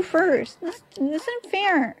hit you first? This isn't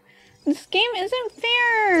fair. This game isn't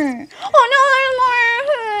fair. Oh no, there's more.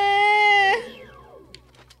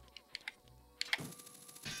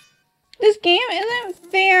 This game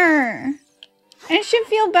isn't fair. I should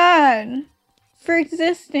feel bad for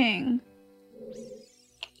existing.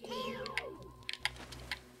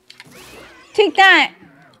 Take that,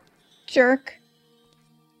 jerk.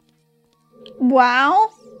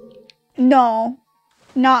 Wow? No,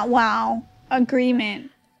 not wow.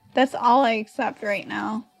 Agreement. That's all I accept right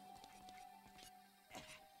now.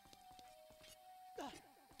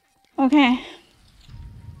 Okay.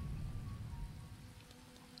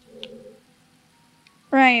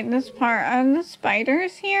 Right, this part. Are the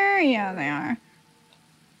spiders here? Yeah, they are.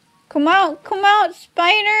 Come out,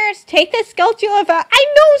 spiders! Take the skeleton out. I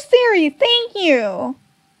know, Siri! Thank you!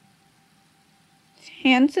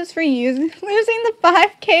 Chances for losing the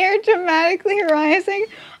 5K are dramatically rising.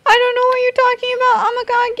 I don't know what you're talking about. I'm a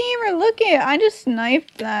god gamer. Look it. I just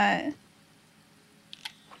sniped that.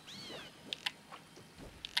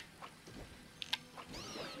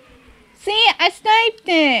 See, I sniped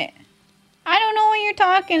it. I don't know what you're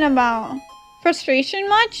talking about. Frustration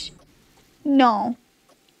much? No.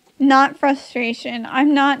 Not frustration.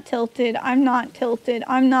 I'm not tilted. I'm not tilted.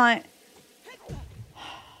 I'm not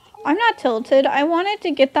tilted. I wanted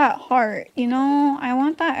to get that heart, you know? I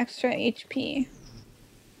want that extra HP.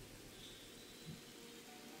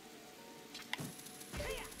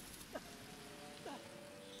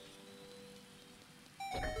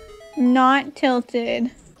 Not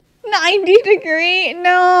tilted. 90 degree?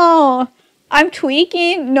 No. I'm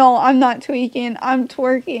tweaking? No, I'm not tweaking. I'm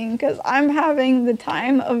twerking because I'm having the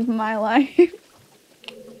time of my life. What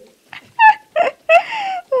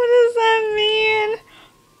does that mean?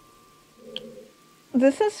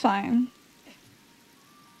 This is fine.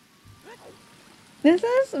 This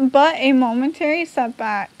is but a momentary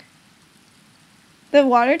setback. The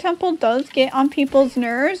water temple does get on people's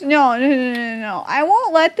nerves. No. I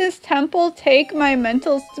won't let this temple take my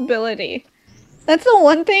mental stability. That's the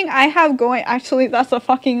one thing I have going. Actually, that's a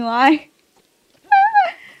fucking lie.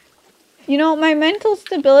 You know, my mental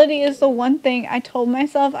stability is the one thing I told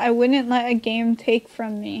myself I wouldn't let a game take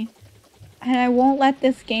from me. And I won't let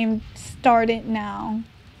this game start it now.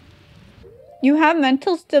 You have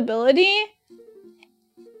mental stability?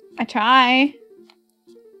 I try.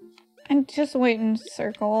 I just wait in a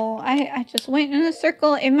circle. I just wait in a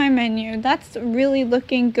circle in my menu. That's really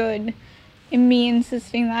looking good. In me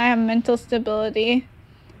insisting that I have mental stability.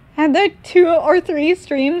 Had that 2 or 3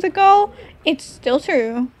 streams ago, it's still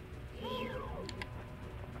true.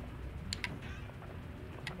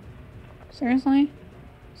 Seriously?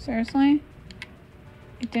 Seriously?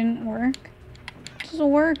 It didn't work? It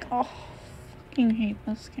doesn't work? Oh, I fucking hate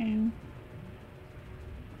this game.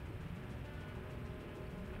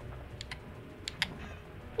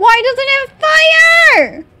 Why doesn't it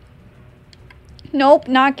fire? Nope,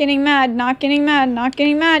 not getting mad, not getting mad, not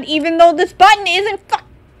getting mad, even though this button isn't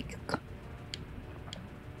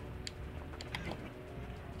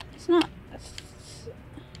It's not.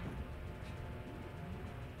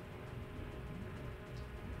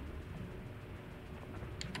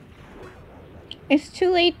 It's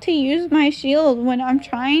too late to use my shield when I'm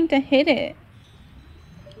trying to hit it.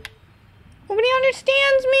 Nobody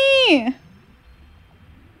understands me!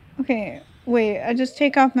 Okay, wait, I just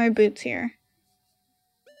take off my boots here.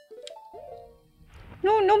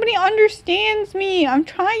 No, nobody understands me. I'm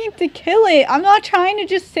trying to kill it. I'm not trying to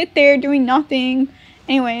just sit there doing nothing.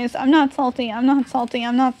 Anyways, I'm not salty. I'm not salty.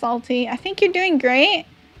 I'm not salty. I think you're doing great.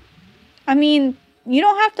 I mean, you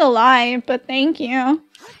don't have to lie, but thank you.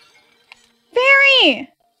 Fairy!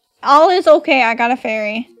 All is okay. I got a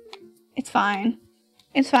fairy. It's fine.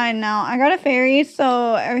 It's fine now. I got a fairy,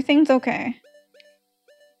 so everything's okay.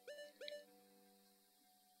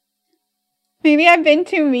 Maybe I've been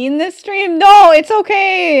too mean this stream. No, it's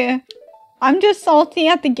okay. I'm just salty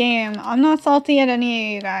at the game. I'm not salty at any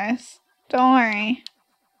of you guys. Don't worry.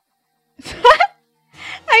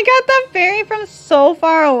 I got that fairy from so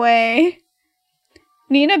far away.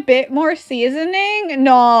 Need a bit more seasoning?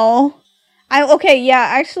 No. Okay, yeah,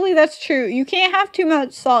 actually that's true. You can't have too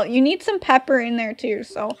much salt. You need some pepper in there too.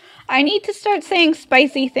 So I need to start saying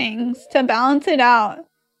spicy things to balance it out.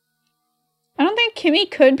 I don't think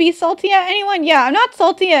Kimmy could be salty at anyone. Yeah, I'm not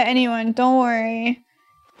salty at anyone. Don't worry.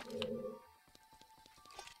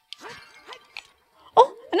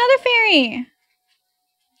 Oh, another fairy.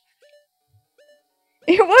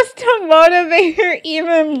 It was to motivate her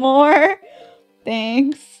even more.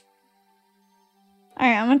 Thanks.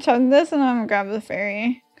 Alright, I'm gonna chug this and I'm gonna grab the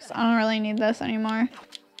fairy. Because I don't really need this anymore.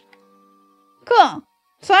 Cool.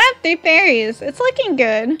 So I have 3 fairies. It's looking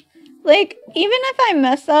good. Like, even if I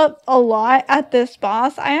mess up a lot at this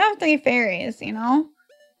boss, I have 3 fairies, you know?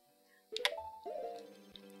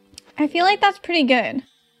 I feel like that's pretty good.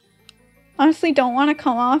 Honestly, don't want to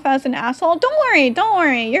come off as an asshole. Don't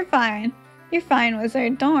worry. You're fine. You're fine,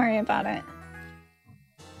 wizard. Don't worry about it.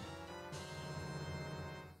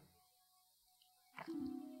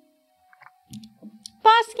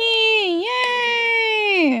 Bosky!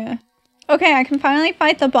 Yay! Okay, I can finally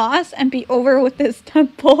fight the boss and be over with this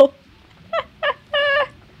temple.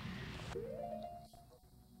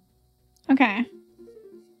 Okay.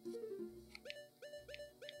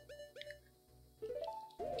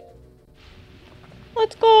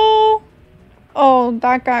 Let's go! Oh,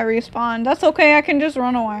 that guy respawned. That's okay, I can just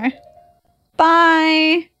run away.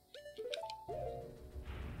 Bye!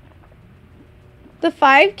 The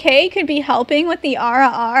 5K could be helping with the Ara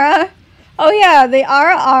Ara. Oh yeah, the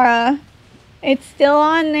Ara Ara. It's still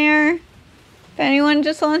on there. If anyone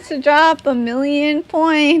just wants to drop 1,000,000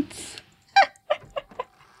 points.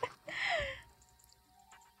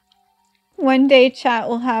 One day chat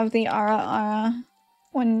will have the Ara Ara.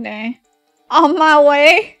 One day. On my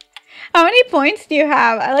way. How many points do you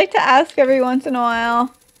have? I like to ask every once in a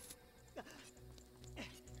while.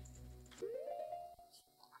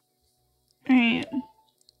 Alright.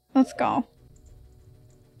 Let's go.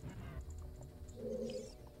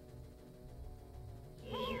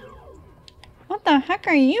 What the heck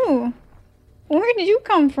are you? Where did you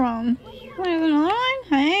come from? There's another one?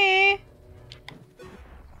 Hey.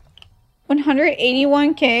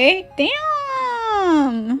 181K?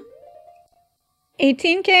 Damn!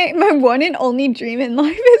 18K? My one and only dream in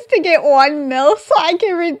life is to get 1 mil so I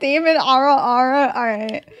can redeem an Ara Ara.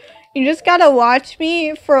 Alright. You just gotta watch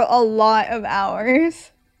me for a lot of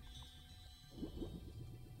hours.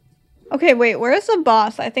 Okay, wait, where's the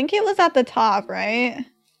boss? I think it was at the top, right?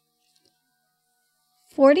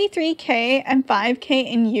 43K and 5K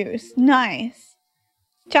in use. Nice.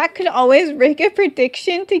 Chat could always rig a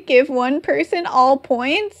prediction to give one person all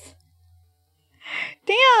points.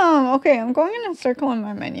 Damn! Okay, I'm going in a circle in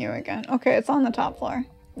my menu again. Okay, it's on the top floor.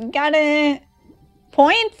 Got it!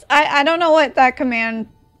 Points? I don't know what that command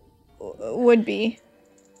would be.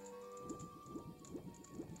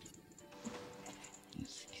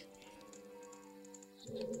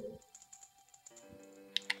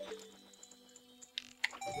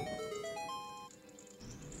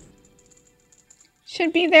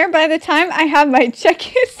 Should be there by the time I have my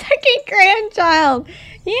second grandchild.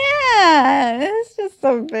 Yeah, it's just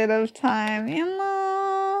a bit of time, you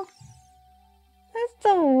know? Just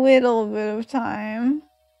a little bit of time.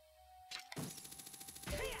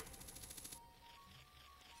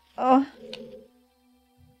 Oh.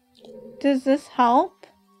 Does this help?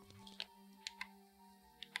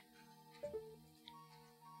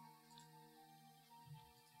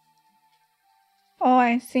 Oh,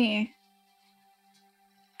 I see.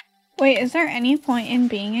 Wait, is there any point in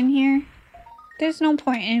being in here? There's no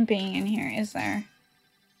point in being in here, is there?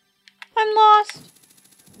 I'm lost!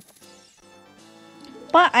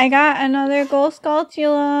 But I got another gold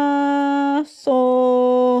Skulltula,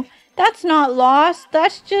 so that's not lost.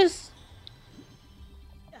 That's just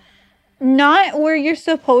not where you're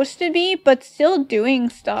supposed to be, but still doing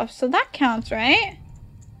stuff. So that counts, right?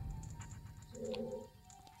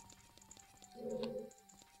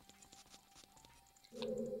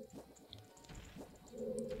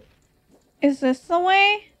 Is this the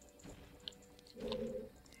way?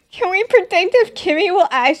 Can we predict if Kimmy will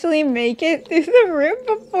actually make it through the room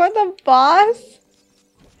before the boss?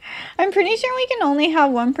 I'm pretty sure we can only have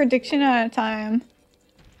one prediction at a time.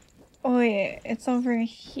 Oh wait, it's over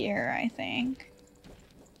here, I think.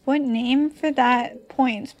 What name for that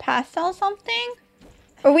points? Pastel something?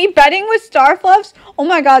 Are we betting with Starfluffs? Oh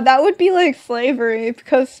my god, that would be like slavery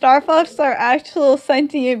because Starfluffs are actual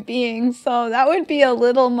sentient beings, so that would be a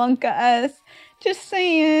little monka-esque. Just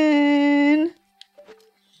saying.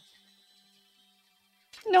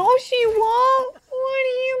 No, she won't. What do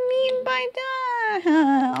you mean by that?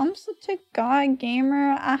 I'm such a god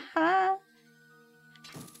gamer. Aha.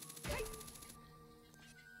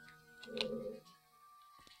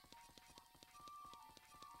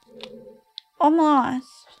 I'm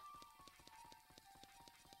lost.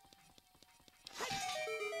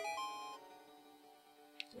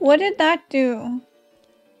 What did that do?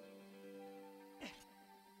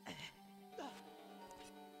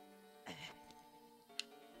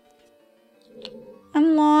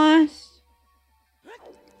 I'm lost.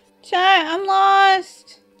 Chat, I'm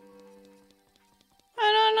lost.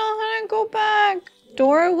 I don't know how to go back.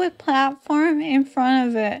 Door with platform in front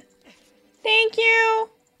of it. Thank you.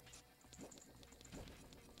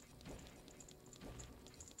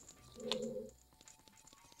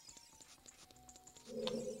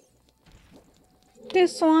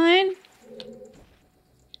 This one?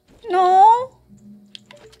 No.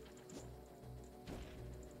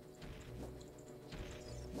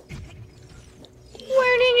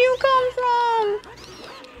 Where did you come from?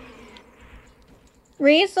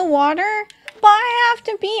 Raise the water? But I have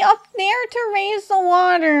to be up there to raise the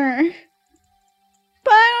water.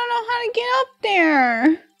 But I don't know how to get up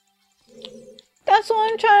there. That's what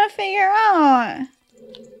I'm trying to figure out.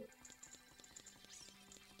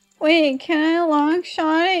 Wait, can I long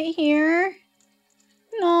shot it here?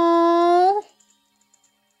 No.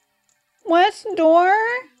 West door?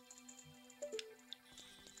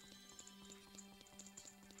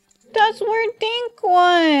 That's where Dink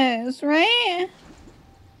was, right?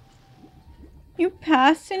 You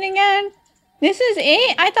passed it again? This is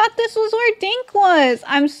it? I thought this was where Dink was.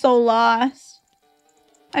 I'm so lost.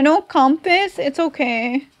 I know compass. It's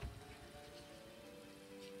okay.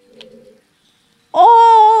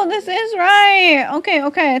 Oh, this is right. Okay,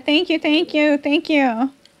 okay. Thank you, thank you, thank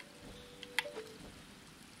you.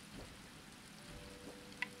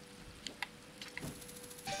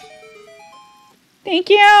 Thank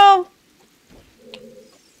you.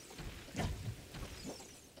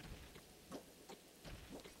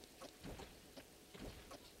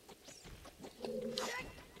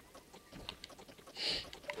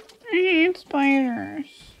 I hate spiders.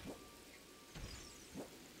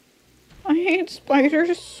 I hate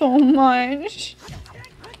spiders so much.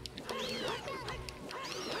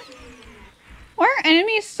 Why are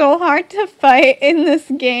enemies so hard to fight in this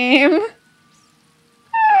game?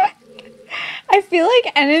 I feel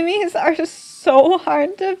like enemies are so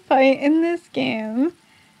hard to fight in this game.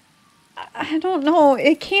 I don't know.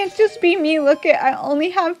 It can't just be me. Look at, I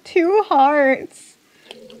only have 2 hearts.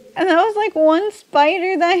 And that was like 1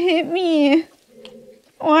 spider that hit me.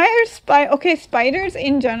 Why are okay, spiders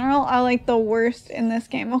in general are like the worst in this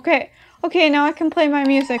game. Okay, okay, now I can play my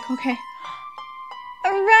music. Okay.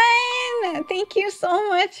 Ren! Thank you so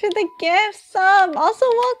much for the gift sub. Also,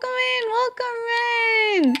 welcome in. Welcome,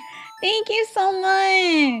 Ren. Thank you so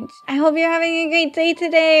much. I hope you're having a great day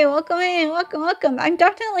today. Welcome in. Welcome, welcome. I'm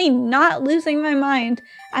definitely not losing my mind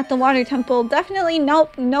at the water temple. Definitely,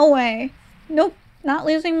 nope, no way. Nope, not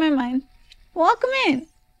losing my mind. Welcome in.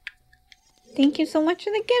 Thank you so much for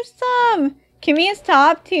the gift sub. Kimmy is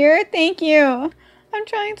top tier. Thank you. I'm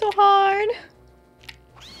trying so hard.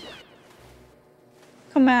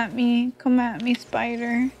 Come at me,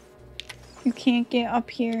 spider. You can't get up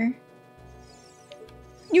here.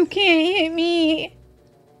 You can't hit me.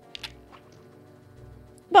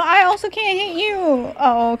 But I also can't hit you.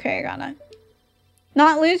 Oh, okay, got it.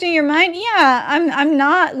 Not losing your mind? Yeah, I'm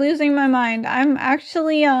not losing my mind. I'm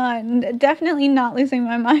actually definitely not losing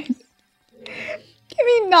my mind.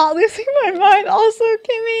 Kimmy not losing my mind. Also,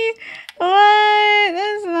 Kimmy, what?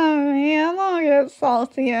 That's not me. I don't get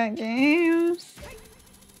salty at games.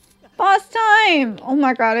 Boss time! Oh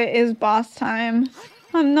my god, it is boss time.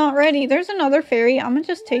 I'm not ready. There's another fairy. I'm gonna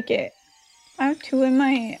just take it. I have two in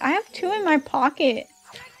my pocket.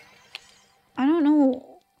 I don't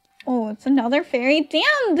know. Oh, it's another fairy.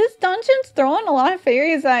 Damn, this dungeon's throwing a lot of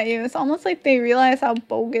fairies at you. It's almost like they realize how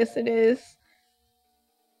bogus it is.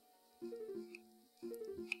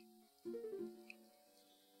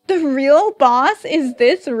 The real boss is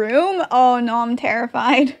this room? Oh no, I'm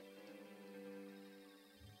terrified.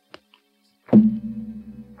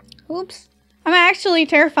 Oops. I'm actually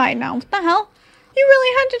terrified now. What the hell? You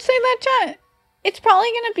really had to say that, chat? It's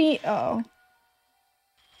probably gonna be... Uh-oh.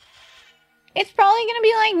 It's probably gonna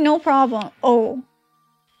be like, no problem. Oh.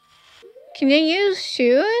 Can you use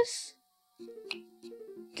shoes?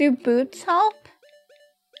 Do boots help?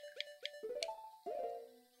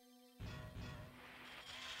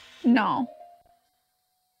 No.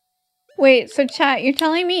 Wait, so chat, you're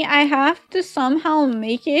telling me I have to somehow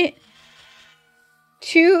make it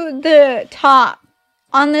to the top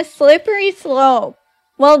on the slippery slope?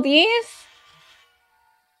 Well, these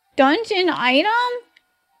dungeon item?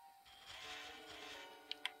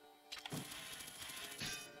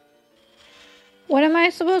 What am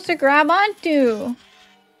I supposed to grab onto?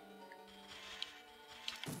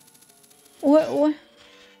 What?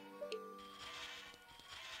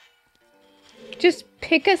 Just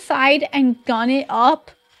pick a side and gun it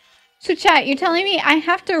up? So chat, you're telling me I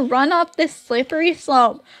have to run up this slippery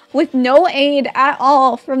slope with no aid at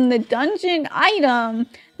all from the dungeon item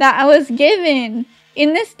that I was given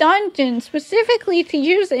in this dungeon, specifically to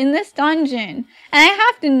use in this dungeon. And I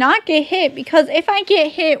have to not get hit, because if I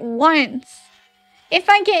get hit once, no,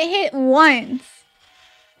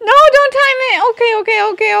 don't time it. Okay,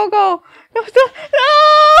 I'll go. No, I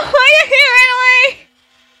get hit right away.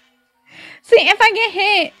 See, if I get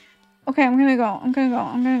hit, okay, I'm gonna go.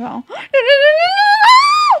 No!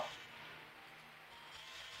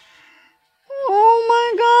 Oh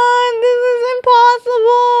my god, this is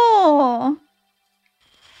impossible.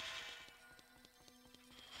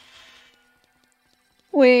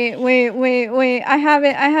 Wait. I have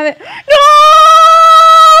it. No!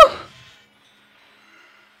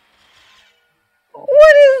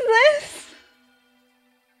 What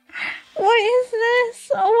is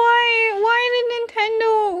this? Why did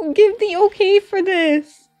Nintendo give the okay for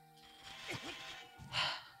this?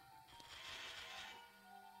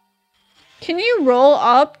 Can you roll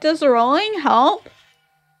up? Does rolling help?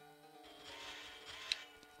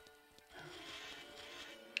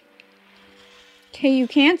 Okay, you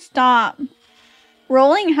can't stop.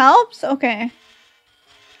 Rolling helps? Okay.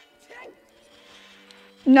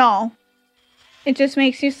 No. It just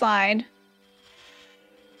makes you slide.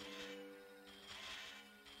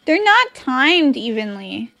 They're not timed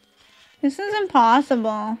evenly. This is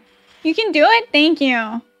impossible. You can do it? Thank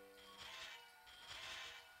you.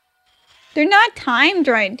 They're not timed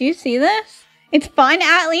right. Do you see this? It's fun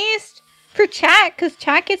at least for chat, because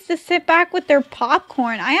chat gets to sit back with their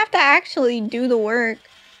popcorn. I have to actually do the work.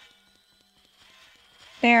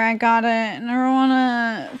 There, I got it. I never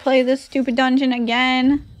want to play this stupid dungeon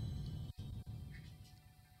again.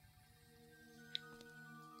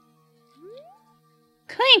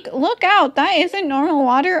 Clink, look out. That isn't normal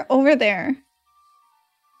water over there.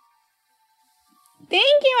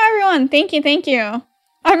 Thank you, everyone. Thank you.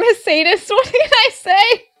 I'm a sadist. What did I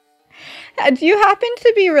say? Do you happen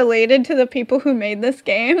to be related to the people who made this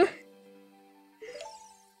game?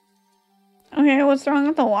 Okay, what's wrong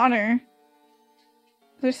with the water?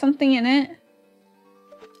 Is there something in it?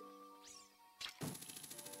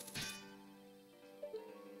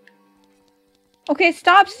 Okay,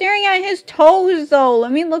 stop staring at his toes, though.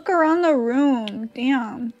 Let me look around the room.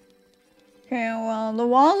 Damn. Okay, well, the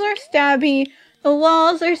walls are stabby.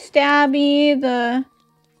 The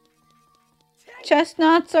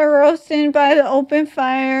chestnuts are roasted by the open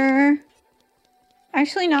fire.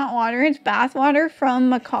 Actually, not water. It's bath water from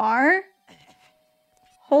Makar.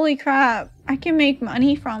 Holy crap. I can make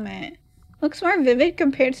money from it. Looks more vivid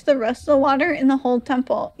compared to the rest of the water in the whole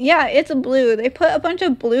temple. Yeah, it's blue. They put a bunch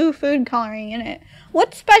of blue food coloring in it.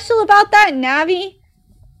 What's special about that, Navi?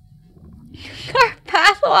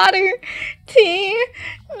 Bathwater tea?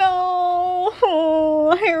 No,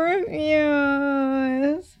 I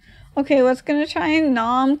refuse. Okay, let's gonna try and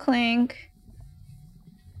nom Clink.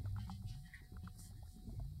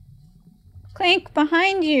 Clink,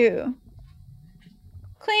 behind you.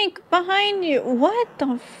 Clink, behind you. What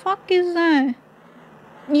the fuck is that?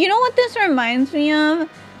 You know what this reminds me of?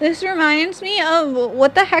 This reminds me of,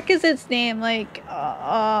 what the heck is its name? Like,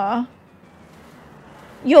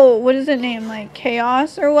 yo, what is it name? Like,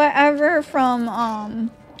 Chaos or whatever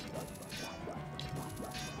from,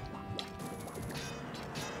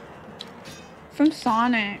 from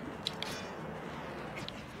Sonic.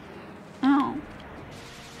 Oh.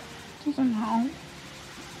 Doesn't help.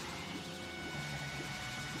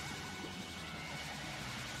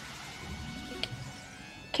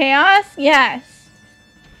 Chaos? Yes.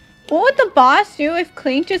 What would the boss do if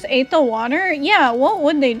Clink just ate the water? Yeah, what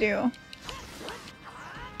would they do?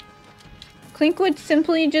 Clink would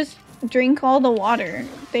simply just drink all the water.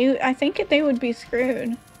 I think they would be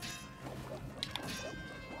screwed.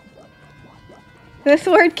 This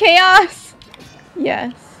word chaos?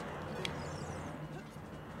 Yes.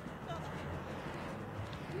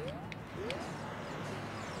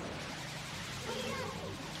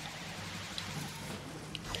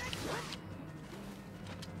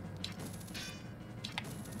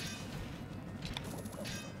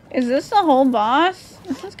 Is this the whole boss?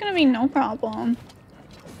 This is gonna be no problem.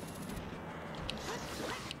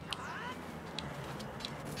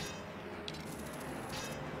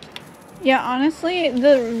 Yeah, honestly,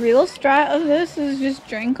 the real strat of this is just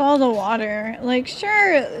drink all the water. Like,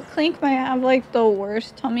 sure, Clink might have, like, the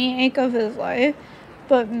worst tummy ache of his life,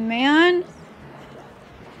 but man,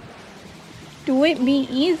 do it be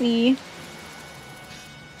easy.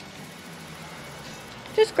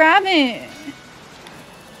 Just grab it.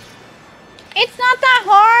 It's not that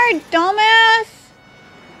hard, dumbass!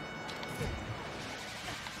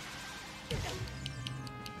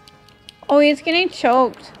 Oh, he's getting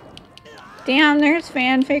choked. Damn, there's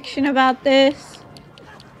fan fiction about this.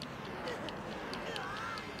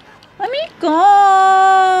 Let me go!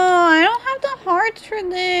 I don't have the hearts for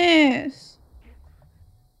this.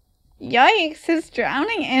 Yikes, his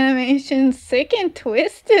drowning animation's sick and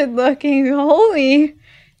twisted looking. Holy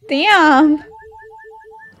damn.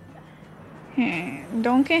 Hey,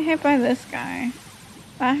 don't get hit by this guy.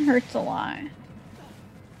 That hurts a lot.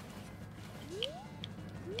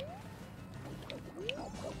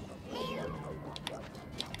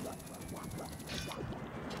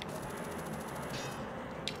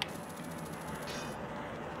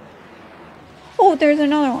 Oh, there's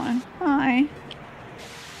another one. Hi.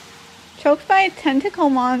 Choked by a tentacle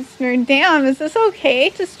monster. Damn, is this okay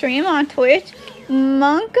to stream on Twitch?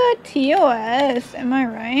 Monka TOS, am I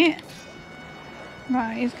right?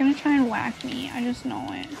 God, he's gonna try and whack me. I just know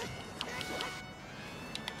it.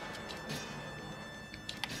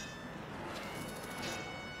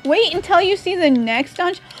 Wait until you see the next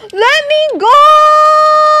dungeon. Let me go!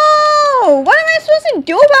 What am I supposed to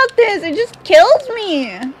do about this? It just kills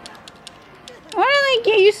me. Why did I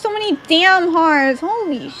get you so many damn hearts?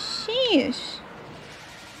 Holy sheesh.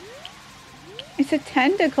 It's a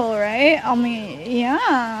tentacle, right? I mean,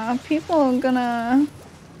 yeah. People are gonna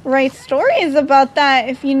write stories about that,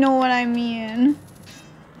 if you know what I mean.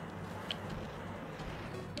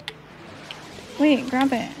 Wait,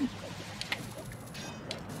 grab it.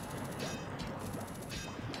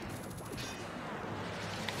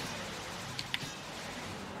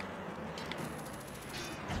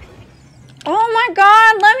 Oh my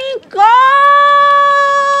god, let me go!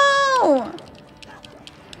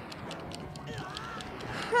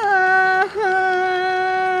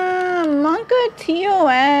 Monka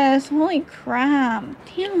TOS. Holy crap.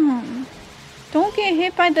 Damn. Don't get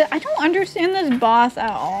hit by the... I don't understand this boss at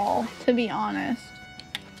all, to be honest.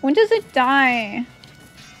 When does it die?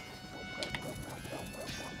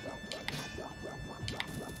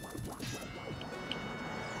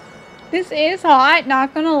 This is hot,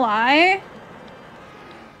 not gonna lie.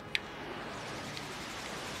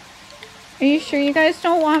 Are you sure you guys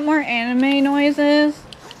don't want more anime noises?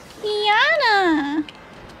 Yana!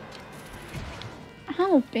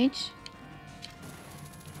 Ow, bitch.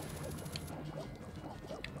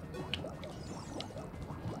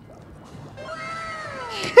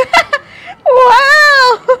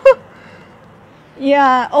 Wow!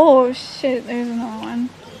 Yeah, oh shit, there's another one.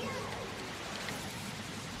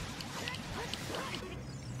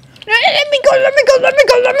 Let me go, let me go, let me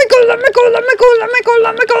go, let me go, let me go, let me go, let me go,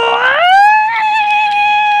 let me go. Ah!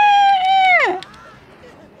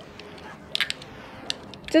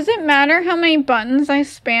 Does it matter how many buttons I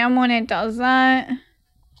spam when it does that?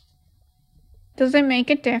 Does it make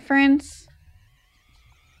a difference?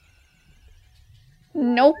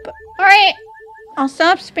 Nope. Alright. I'll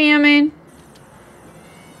stop spamming.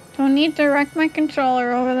 Don't need to wreck my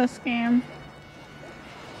controller over this game.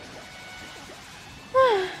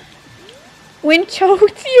 When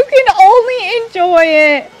choked, you can only enjoy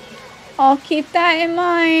it. I'll keep that in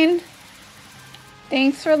mind.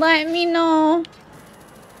 Thanks for letting me know.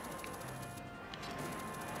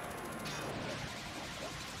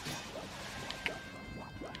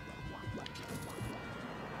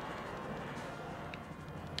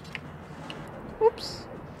 Oops.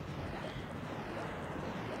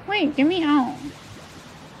 Wait, get me out.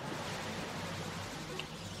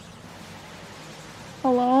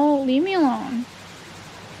 Hello? Leave me alone.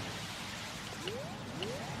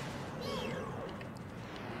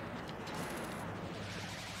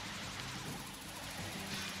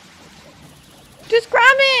 Just grab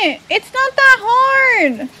it! It's not that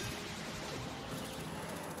hard!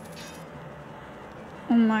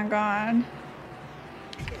 Oh my god.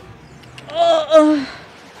 Ugh.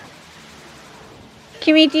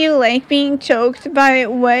 Kimmy, do you like being choked by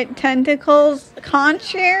wet tentacles?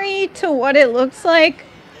 Contrary to what it looks like,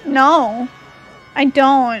 no. I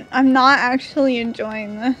don't. I'm not actually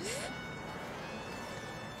enjoying this.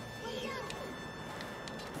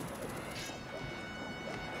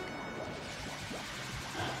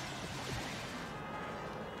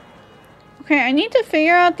 Okay, I need to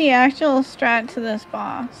figure out the actual strat to this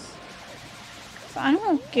boss. 'Cause I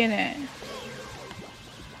don't get it.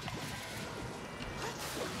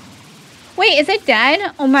 Wait, is it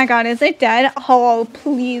dead? Oh my god, is it dead? Oh,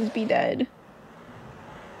 please be dead.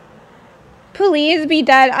 Please be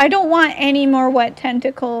dead. I don't want any more wet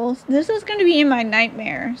tentacles. This is going to be in my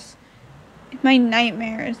nightmares. My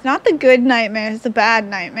nightmares. Not the good nightmares, the bad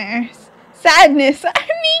nightmares. Sadness. I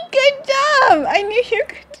mean, good job. I knew you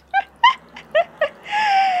could.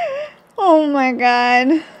 Oh my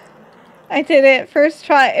god. I did it first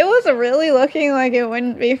try. It was really looking like it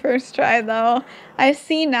wouldn't be first try though. I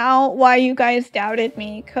see now why you guys doubted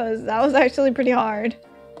me, because that was actually pretty hard.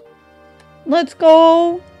 Let's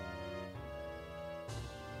go.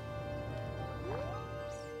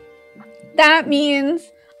 That means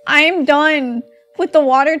I'm done with the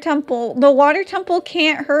water temple. The water temple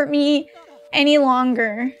can't hurt me any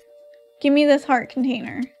longer. Give me this heart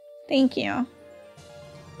container. Thank you.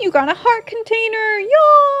 You got a heart container!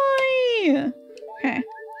 Yay! Okay.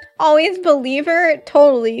 Always believer?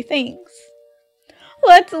 Totally, thanks.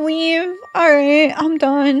 Let's leave. Alright, I'm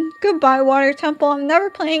done. Goodbye, Water Temple. I'm never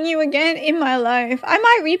playing you again in my life. I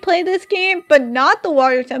might replay this game, but not the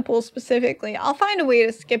Water Temple specifically. I'll find a way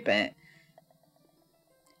to skip it.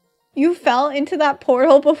 You fell into that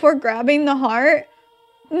portal before grabbing the heart?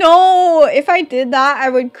 No! If I did that, I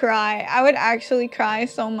would cry. I would actually cry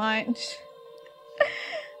so much.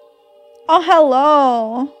 Oh,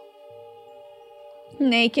 hello.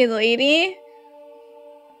 Naked lady?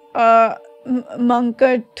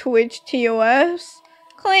 Monka Twitch TOS?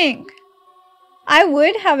 Clink. I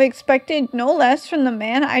would have expected no less from the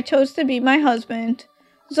man I chose to be my husband.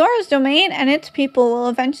 Zora's domain and its people will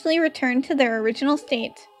eventually return to their original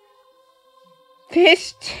state.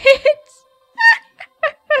 Fish tits?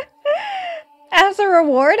 As a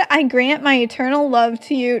reward, I grant my eternal love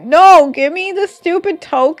to you. No, give me the stupid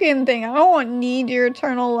token thing. I don't need your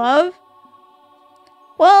eternal love.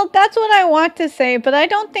 Well, that's what I want to say, but I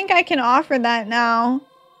don't think I can offer that now.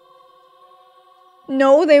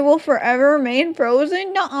 No, they will forever remain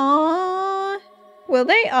frozen? Nuh-uh. Will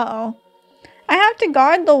they? Uh-oh. I have to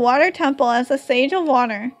guard the water temple as a sage of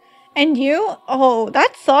water. And you? Oh,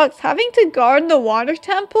 that sucks. Having to guard the water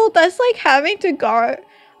temple? That's like having to guard...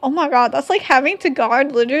 Oh my god, that's like having to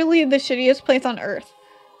guard literally the shittiest place on earth.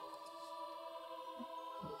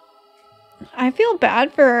 I feel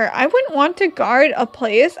bad for her. I wouldn't want to guard a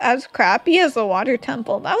place as crappy as the water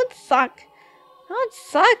temple. That would suck. That would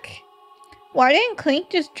suck. Why didn't Clink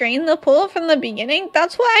just drain the pool from the beginning?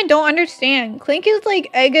 That's what I don't understand. Clink is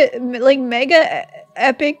like mega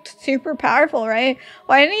epic, super powerful, right?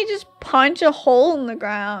 Why didn't he just punch a hole in the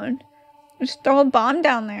ground? Just throw a bomb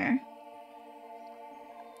down there.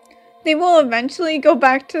 They will eventually go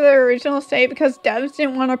back to their original state because devs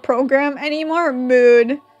didn't want to program anymore.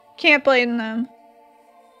 Mood. Can't blame them.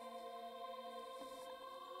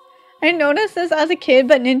 I noticed this as a kid,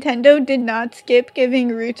 but Nintendo did not skip giving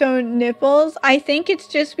Ruto nipples. I think it's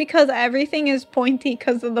just because everything is pointy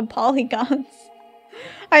because of the polygons.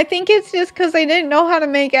 I think it's just because they didn't know how to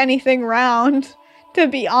make anything round, to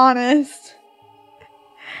be honest.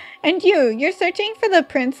 And you're searching for the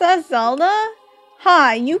Princess Zelda?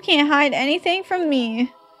 Ha, you can't hide anything from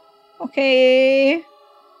me. Okay.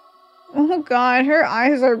 Oh god, her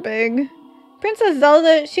eyes are big. Princess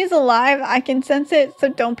Zelda, she's alive. I can sense it, so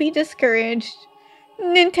don't be discouraged.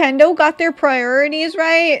 Nintendo got their priorities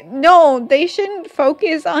right? No, they shouldn't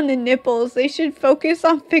focus on the nipples. They should focus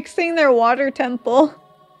on fixing their water temple.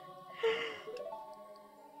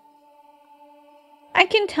 I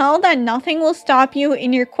can tell that nothing will stop you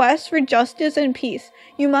in your quest for justice and peace.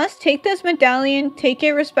 You must take this medallion, take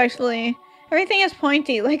it respectfully. Everything is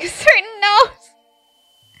pointy, like a certain nose.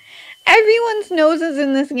 Everyone's noses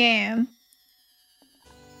in this game.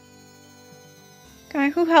 Guy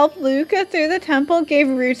who helped Luca through the temple gave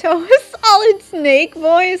Ruto a solid snake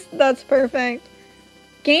voice. That's perfect.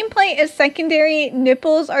 Gameplay is secondary,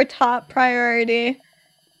 nipples are top priority.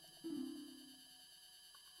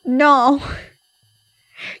 No.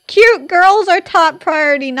 Cute girls are top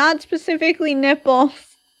priority, not specifically nipples.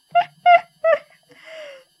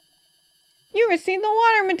 You received the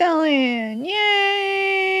water medallion! Yay!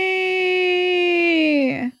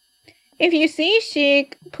 If you see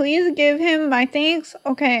Sheik, please give him my thanks.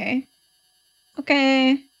 Okay.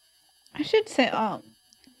 Okay. I should sit up.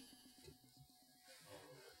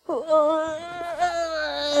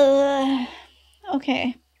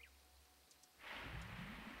 Okay.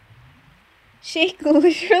 Sheik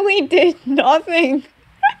literally did nothing.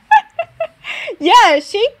 Yeah,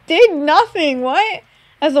 Sheik did nothing. What?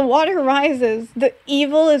 As the water rises, the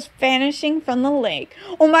evil is vanishing from the lake.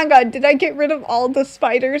 Oh my god, did I get rid of all the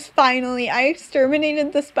spiders? Finally, I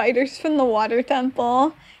exterminated the spiders from the water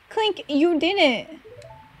temple. Clink, you did it.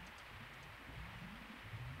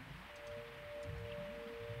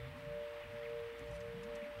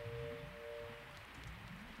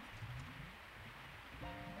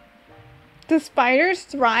 The spiders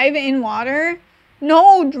thrive in water?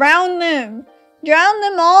 No, drown them! Drown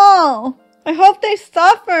them all! I hope they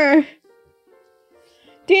suffer!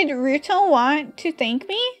 Did Ruto want to thank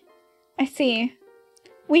me? I see.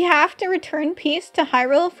 We have to return peace to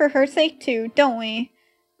Hyrule for her sake too, don't we?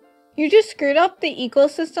 You just screwed up the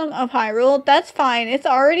ecosystem of Hyrule. That's fine. It's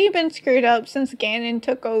already been screwed up since Ganon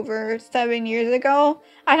took over 7 years ago.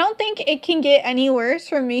 I don't think it can get any worse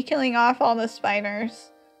from me killing off all the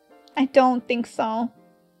spiders. I don't think so.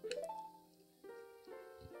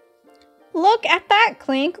 Look at that,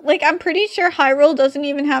 Clink. Like, I'm pretty sure Hyrule doesn't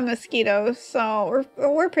even have mosquitoes, so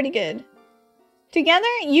we're pretty good. Together,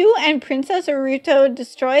 you and Princess Naruto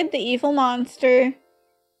destroyed the evil monster.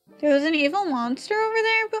 There was an evil monster over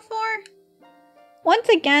there before? Once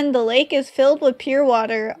again, the lake is filled with pure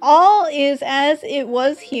water. All is as it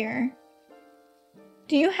was here.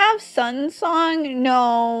 Do you have Sun Song?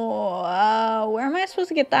 No. Where am I supposed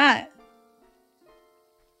to get that?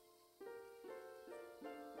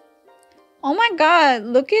 Oh my god,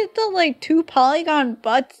 look at the like 2 polygon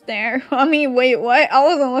butts there. I mean, wait, what? I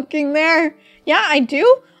wasn't looking there. Yeah, I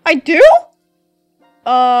do? I do?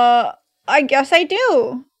 I guess I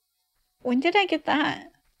do. When did I get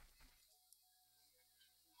that?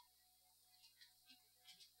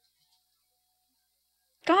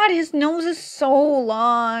 God, his nose is so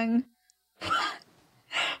long.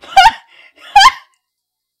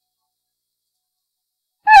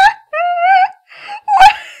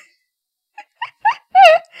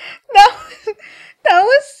 That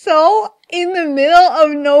was so in the middle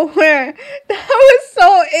of nowhere. That was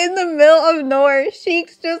so in the middle of nowhere.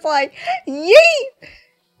 Sheik's just like, yeet!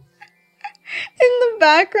 In the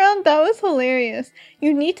background, that was hilarious.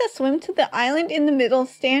 You need to swim to the island in the middle,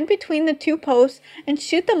 stand between the 2 posts, and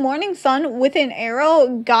shoot the morning sun with an arrow.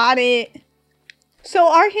 Got it. So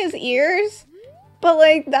are his ears? But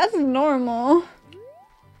like, that's normal.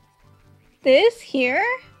 This here?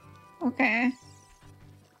 Okay.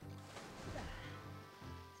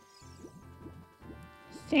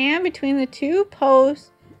 Stand between the 2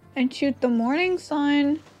 posts and shoot the morning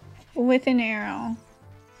sun with an arrow.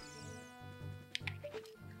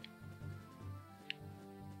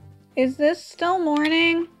 Is this still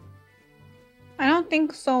morning? I don't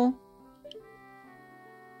think so.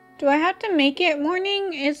 Do I have to make it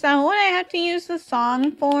morning? Is that what I have to use the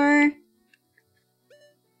song for?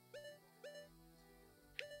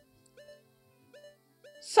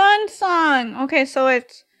 Sun song! Okay, so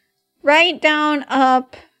it's right down,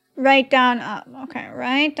 up, right down, up. Okay,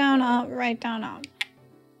 right down, up, right down, up.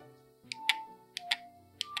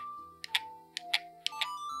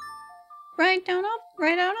 Right down, up,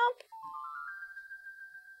 right down, up.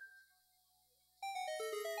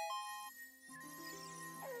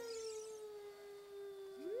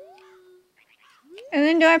 And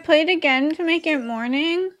then do I play it again to make it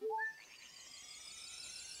morning?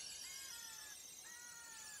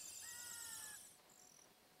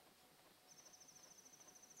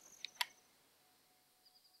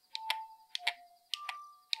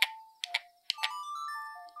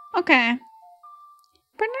 Okay.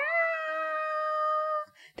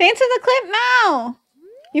 Thanks for the clip, Mal!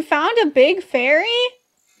 You found a big fairy?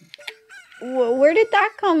 Where did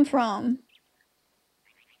that come from?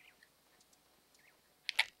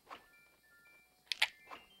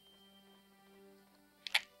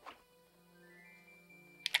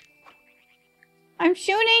 I'm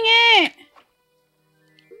shooting it!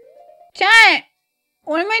 Chat!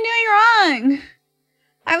 What am I doing wrong?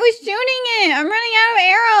 I was shooting it! I'm running out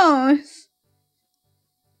of arrows!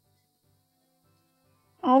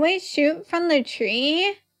 Always shoot from the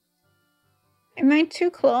tree? Am I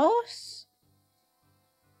too close?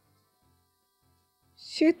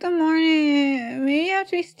 Shoot the morning. Maybe I have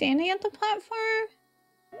to be standing at the platform?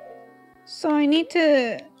 So I need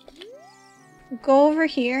to go over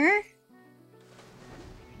here?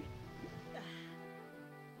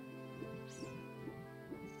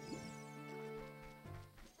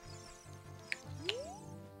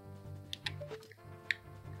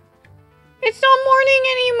 It's not morning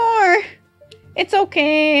anymore! It's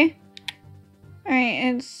okay.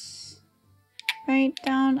 Alright, it's right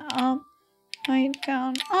down, up, right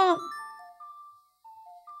down, up.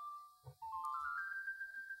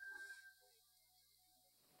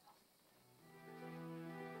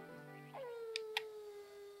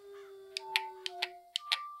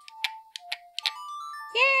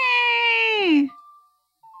 Yay!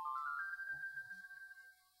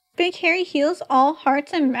 Big Harry heals all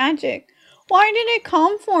hearts and magic. Why did it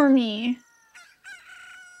come for me?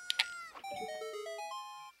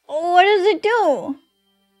 What does it do?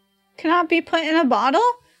 Cannot be put in a bottle?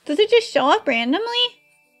 Does it just show up randomly?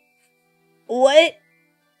 What?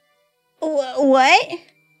 What?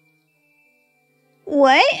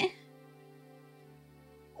 What?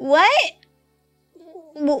 What?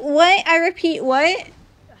 What? I repeat, what?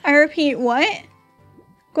 I repeat, what?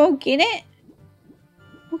 Go get it?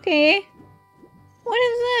 Okay. What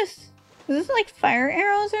is this? Is this like fire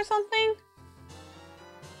arrows or something?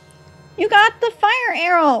 You got the fire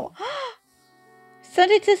arrow! Set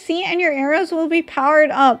it to C and your arrows will be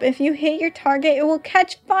powered up. If you hit your target, it will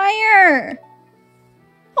catch fire!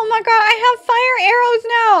 Oh my god, I have fire arrows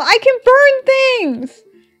now! I can burn things!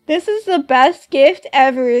 This is the best gift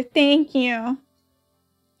ever. Thank you.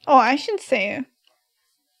 Oh, I should save.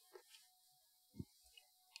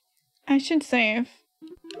 I should save.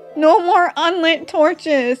 No more unlit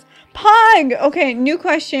torches. Pug! Okay, new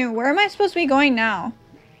question. Where am I supposed to be going now?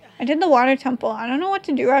 I did the water temple. I don't know what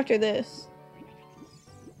to do after this.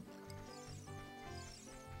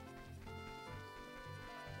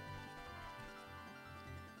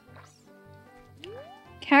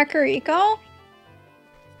 Kakariko?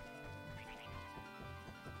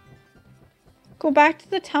 Go back to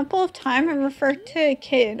the Temple of Time and refer to a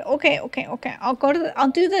kid. Okay. I'll do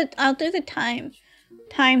the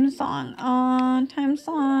time song. Time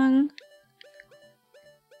song.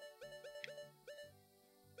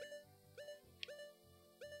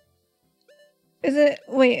 Is it?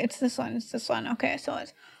 Wait, it's this one. It's this one. Okay, so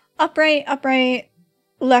it's upright,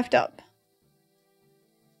 left up.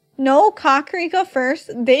 No, Kakariko first,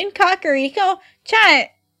 then Kakariko. Chat.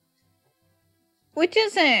 Which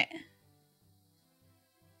is it?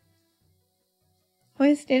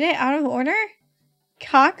 Wait, did it out of order?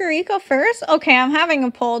 Kakariko first? Okay, I'm having a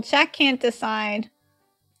poll. Chat can't decide.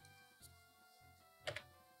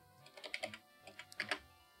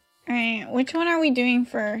 Alright, which one are we doing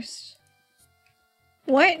first?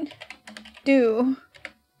 What do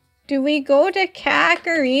we go to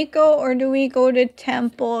Kakariko or do we go to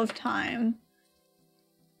Temple of Time?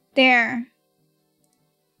 There.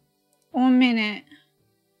 1 minute.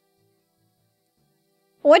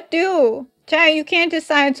 What do? Chat, you can't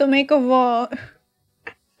decide, so make a vote.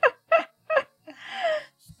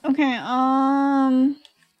 Okay, oh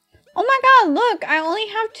my god, look! I only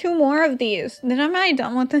have 2 more of these. Then am I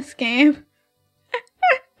done with this game?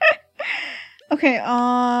 Okay,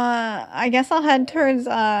 I guess I'll head towards,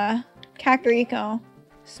 Kakariko.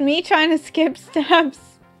 It's me trying to skip steps.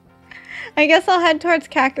 I guess I'll head towards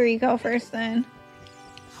Kakariko first then.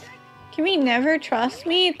 Can we never trust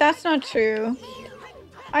me? That's not true.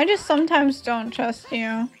 I just sometimes don't trust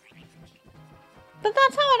you. But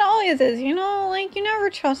that's how it always is, you know? Like, you never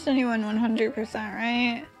trust anyone 100%,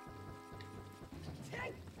 right?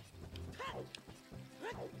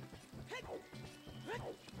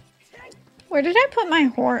 Where did I put my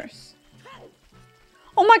horse?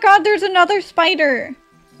 Oh my god, there's another spider!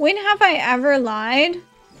 When have I ever lied?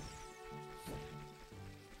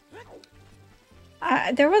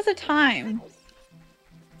 There was a time.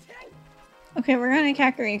 Okay, we're going to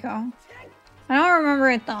Kakariko. I don't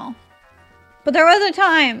remember it though. But there was a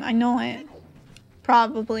time. I know it.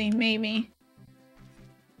 Probably. Maybe.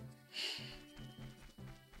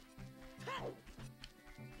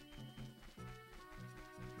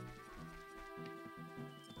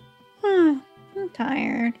 I'm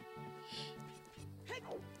tired.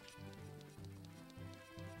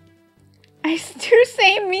 I do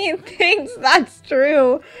say mean things. That's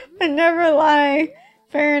true. I never lie.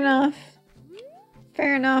 Fair enough.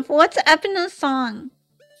 Fair enough. What's Epina's song?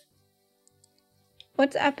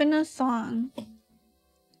 What's Epina's song?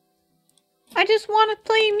 I just want to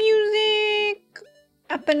play music.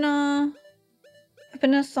 Epina's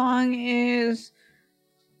song is...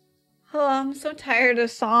 Oh, I'm so tired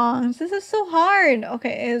of songs. This is so hard.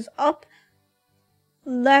 Okay, it is up,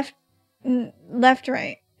 left, left,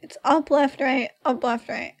 right. It's up, left, right, up, left,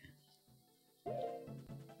 right.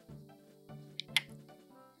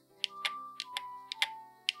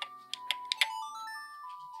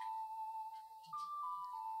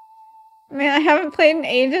 Man, I haven't played in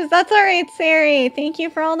ages. That's alright, Sari. Thank you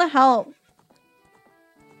for all the help.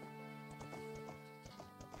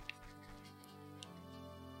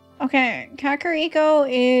 Okay, Kakariko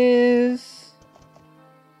is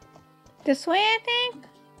this way, I think?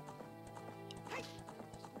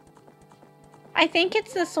 I think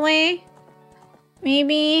it's this way.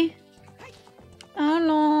 Maybe. I don't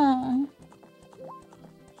know.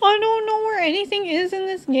 I don't know where anything is in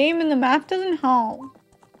this game and the map doesn't help.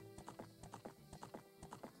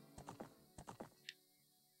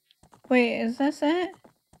 Wait, is this it?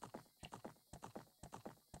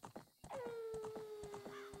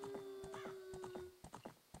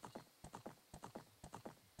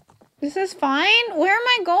 This is fine? Where am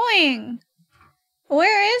I going?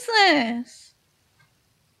 Where is this?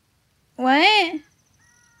 What?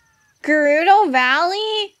 Gerudo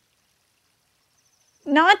Valley?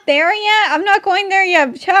 Not there yet? I'm not going there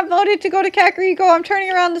yet. Chat voted to go to Kakariko. I'm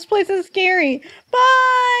turning around. This place is scary.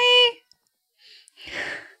 Bye!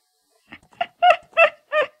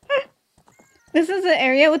 This is the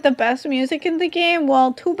area with the best music in the game.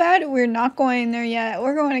 Well, too bad we're not going there yet.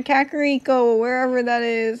 We're going to Kakariko, wherever that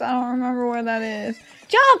is. I don't remember where that is.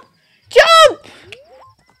 Jump! Jump!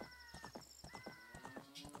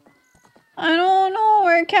 I don't know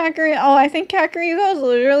where Kakariko... Oh, I think Kakariko is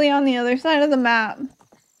literally on the other side of the map.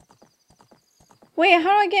 Wait,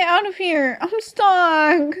 how do I get out of here? I'm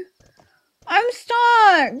stuck. I'm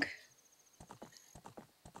stuck.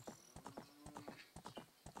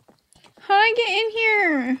 How do I get in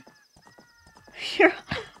here? You're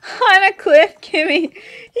on a cliff, Kimmy.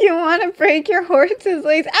 You want to break your horse's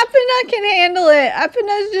legs. Epina can handle it.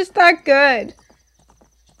 Epina's just that good.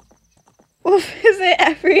 We'll visit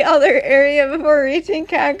every other area before reaching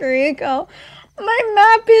Kakariko. My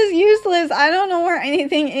map is useless. I don't know where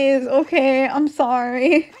anything is. Okay, I'm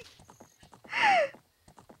sorry.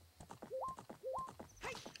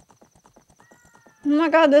 Oh my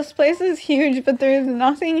god, this place is huge, but there's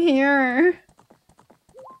nothing here.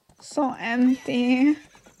 So empty.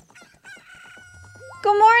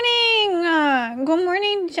 Good morning! Good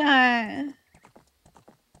morning, chat.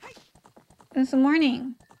 It's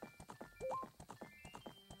morning.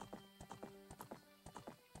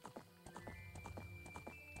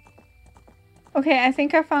 Okay, I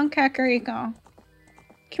think I found Kakariko.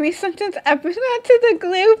 Can we sentence Epina to the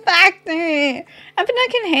glue factory? Epina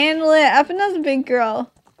can handle it. Epina's a big girl.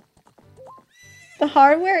 The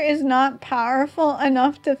hardware is not powerful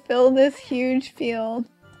enough to fill this huge field.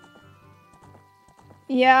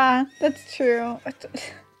 Yeah, that's true.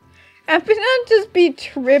 Epina just be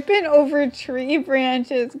tripping over tree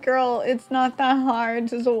branches. Girl, it's not that hard.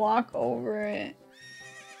 Just walk over it.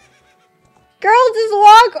 Girl, just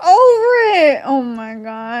walk over it! Oh my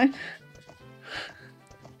god.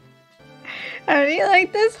 How do you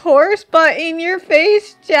like this horse butt in your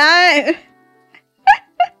face, chat?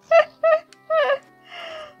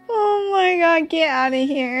 Oh my god, get out of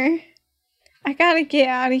here. I gotta get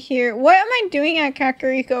out of here. What am I doing at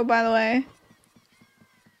Kakariko, by the way?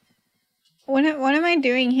 What am I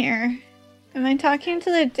doing here? Am I talking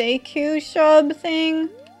to the Deku shrub thing?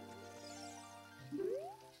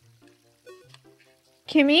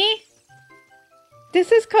 Kimmy?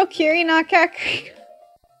 This is Kokiri, not Kakariko.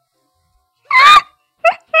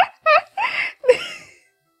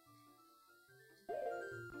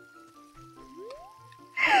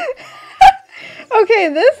 Okay,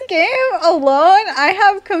 this game alone, I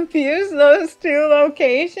have confused those two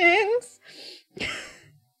locations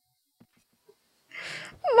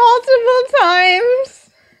multiple times.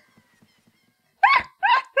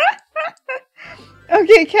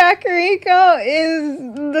 Okay, Kakariko is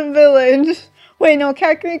the village. Wait, no,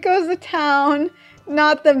 Kakariko is the town,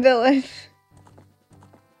 not the village.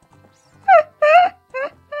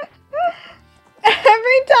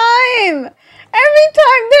 Every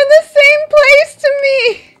time, they're the same place to me.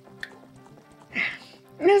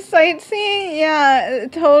 The sightseeing, yeah,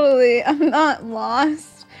 totally. I'm not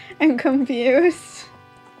lost and confused.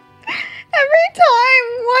 Every time!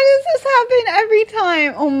 Why does this happen every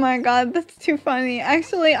time? Oh my god, that's too funny.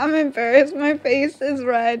 Actually, I'm embarrassed. My face is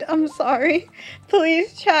red. I'm sorry.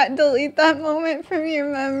 Please, chat, delete that moment from your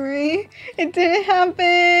memory. It didn't happen.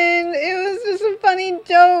 It was just a funny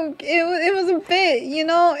joke. It was a bit, you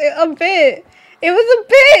know? A bit. It was a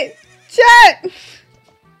bit! Chat!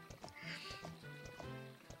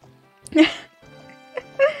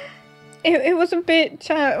 It was a bit,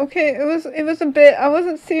 chat, okay? It was a bit. I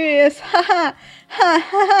wasn't serious. Ha ha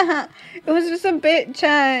ha. It was just a bit,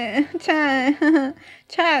 chat. Chat.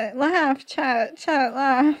 Chat, laugh, chat,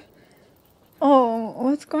 laugh. Oh,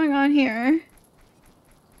 what's going on here?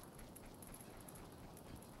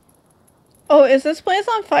 Oh, is this place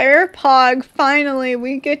on fire? Pog, finally,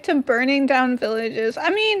 we get to burning down villages. I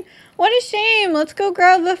mean, what a shame. Let's go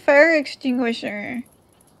grab the fire extinguisher.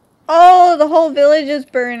 Oh, the whole village is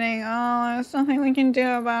burning. Oh, there's nothing we can do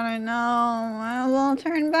about it. No, I will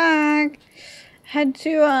turn back. Head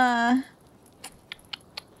to,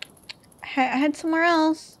 head somewhere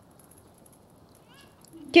else.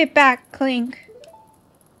 Get back, Clink.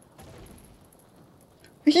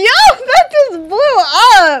 Yo, that just blew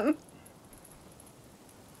up!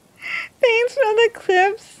 Thanks for the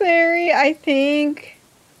clip, Sari, I think.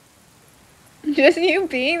 Just you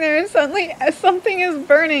being there and suddenly something is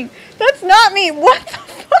burning. That's not me! What the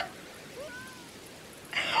fuck?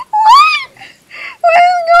 What? What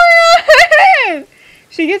is going on?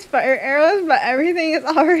 She gets fire arrows, but everything is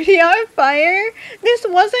already on fire? This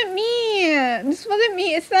wasn't me! This wasn't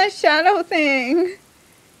me, it's that shadow thing.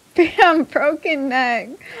 Bam, broken neck.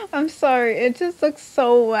 I'm sorry, it just looks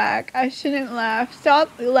so whack. I shouldn't laugh.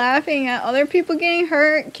 Stop laughing at other people getting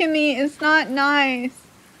hurt, Kimmy. It's not nice.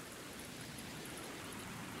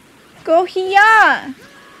 Go here.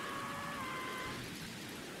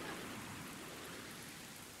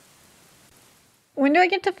 When do I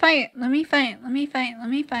get to fight? Let me fight.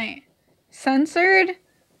 Censored?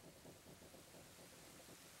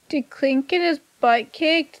 Did Clink get his butt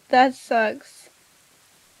kicked? That sucks.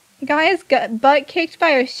 The guy is butt kicked by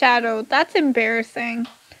a shadow. That's embarrassing.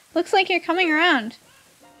 Looks like you're coming around.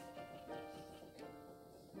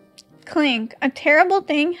 Clink, a terrible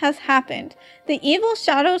thing has happened. The evil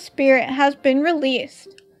shadow spirit has been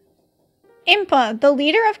released. Impa, the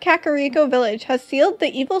leader of Kakariko village, has sealed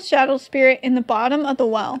the evil shadow spirit in the bottom of the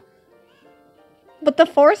well. But the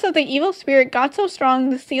force of the evil spirit got so strong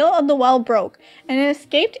the seal of the well broke, and it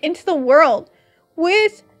escaped into the world.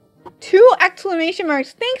 With 2 exclamation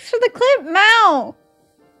marks. Thanks for the clip, Mal!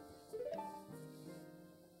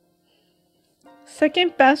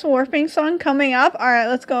 Second best warping song coming up. Alright,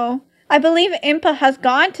 let's go. I believe Impa has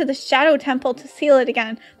gone to the Shadow Temple to seal it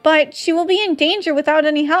again, but she will be in danger without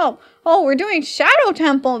any help. Oh, we're doing Shadow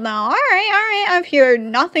Temple now. Alright. I've heard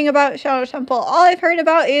nothing about Shadow Temple. All I've heard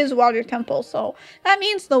about is Water Temple, so that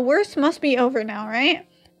means the worst must be over now, right?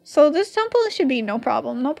 So this temple should be no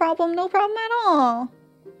problem. No problem at all.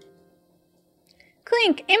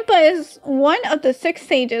 Clink, Impa is one of the 6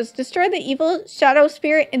 sages. Destroy the evil shadow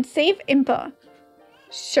spirit and save Impa.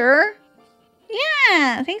 Sure?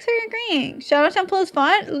 Yeah, thanks for agreeing. Shadow Temple is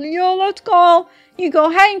fun? Yo, let's go. You go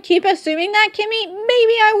ahead and keep assuming that, Kimmy.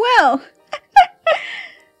 Maybe I will.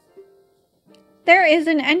 There is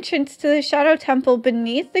an entrance to the Shadow Temple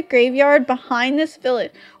beneath the graveyard behind this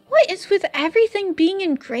village. What is with everything being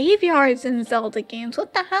in graveyards in Zelda games?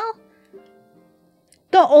 What the hell?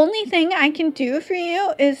 The only thing I can do for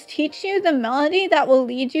you is teach you the melody that will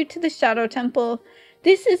lead you to the Shadow Temple.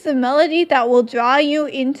 This is the melody that will draw you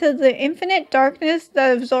into the infinite darkness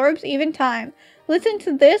that absorbs even time. Listen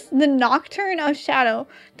to this, the Nocturne of Shadow.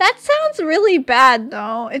 That sounds really bad,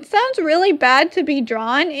 though. It sounds really bad to be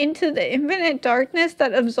drawn into the infinite darkness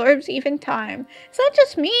that absorbs even time. Is that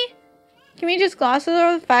just me? Can we just gloss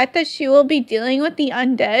over the fact that she will be dealing with the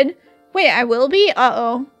undead? Wait, I will be?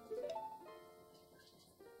 Uh-oh.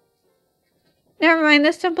 Never mind,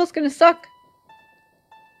 this temple's gonna suck.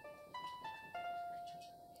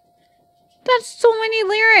 That's so many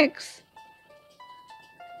lyrics.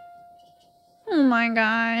 Oh my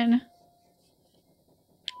god.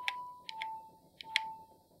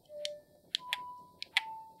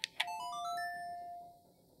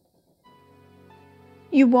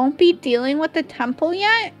 You won't be dealing with the temple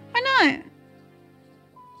yet? Why not?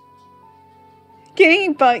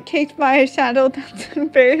 Getting butt kicked by a shadow, that's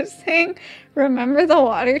embarrassing. Remember the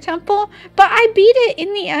water temple? But I beat it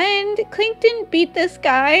in the end. Clink didn't beat this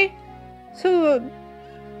guy. So,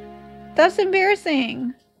 that's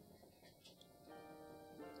embarrassing.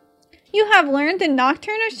 You have learned the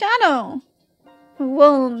Nocturne of Shadow.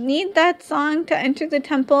 We'll need that song to enter the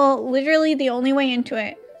temple, literally the only way into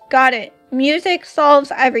it. Got it. Music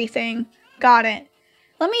solves everything. Got it.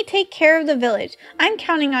 Let me take care of the village. I'm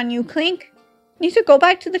counting on you, Clink. Need to go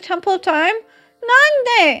back to the Temple of Time?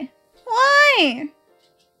 Nande! Why?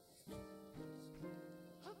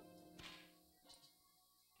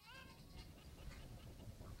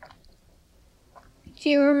 Do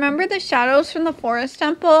you remember the shadows from the Forest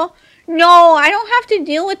Temple? No, I don't have to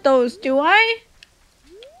deal with those, do I?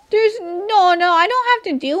 No, I don't have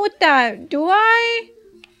to deal with that, do I?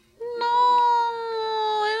 No,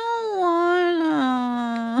 I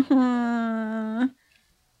don't wanna.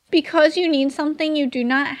 Because you need something you do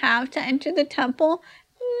not have to enter the temple?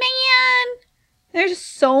 Man! There's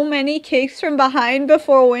so many kicks from behind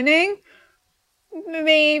before winning.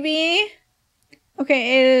 Maybe.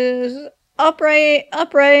 Okay, it is upright,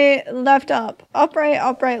 left up.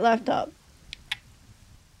 Upright, left up.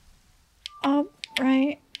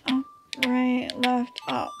 Upright, left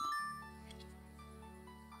up.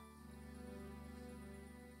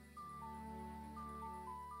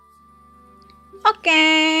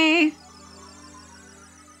 Okay.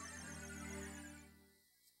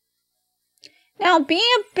 Now be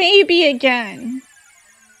a baby again.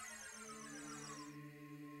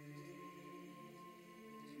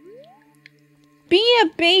 Be a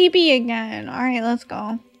baby again. Alright, let's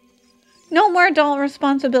go. No more adult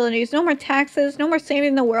responsibilities. No more taxes. No more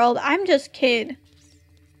saving the world. I'm just kid.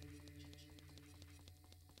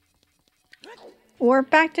 Warp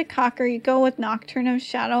back to Kakariko with Nocturne of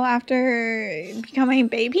Shadow after becoming a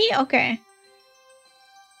baby? Okay.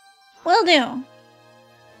 Will do.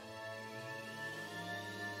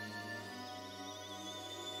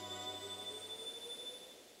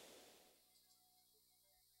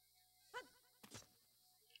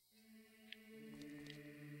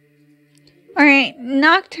 Okay,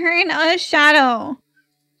 Nocturne a Shadow.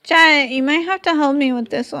 Chat, you might have to help me with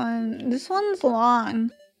this one. This one's long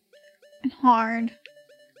and hard.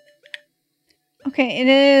 Okay, it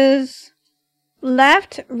is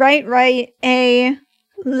left, right, A,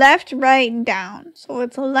 left, right, down. So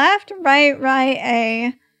it's left, right,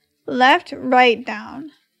 A, left, right, down.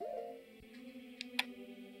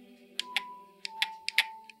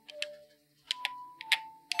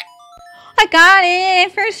 I got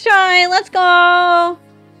it! First try! Let's go!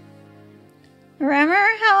 Remember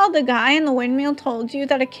how the guy in the windmill told you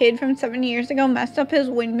that a kid from 7 years ago messed up his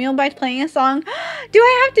windmill by playing a song? Do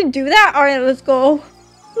I have to do that? Alright, let's go.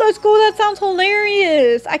 Let's go, that sounds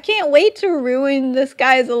hilarious. I can't wait to ruin this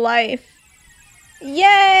guy's life.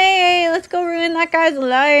 Yay! Let's go ruin that guy's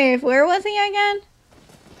life. Where was he again?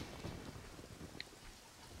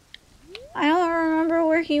 I don't remember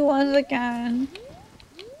where he was again.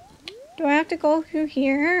 Do I have to go through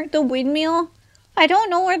here? The windmill? I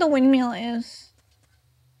don't know where the windmill is.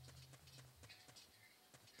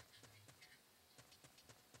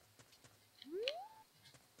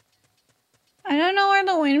 I don't know where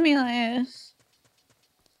the windmill is.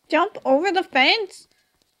 Jump over the fence?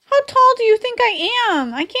 How tall do you think I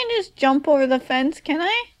am? I can't just jump over the fence, can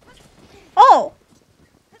I? Oh!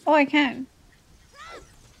 Oh, I can.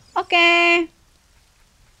 Okay.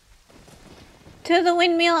 To the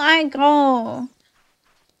windmill I go.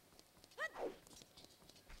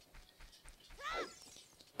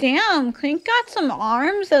 Damn, Clink got some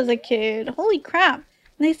arms as a kid. Holy crap.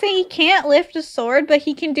 They say he can't lift a sword, but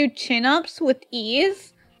he can do chin-ups with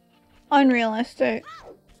ease. Unrealistic.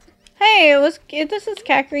 Hey, this is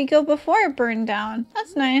Kakariko before it burned down.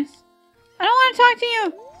 That's nice. I don't want to talk to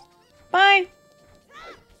you. Bye.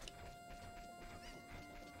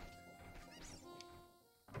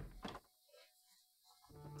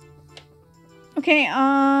 Okay,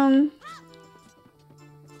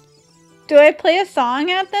 do I play a song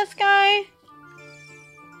at this guy?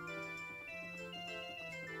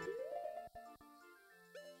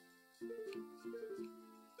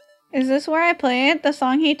 Is this where I play it? The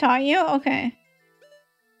song he taught you? Okay.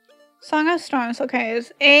 Song of Storms. Okay,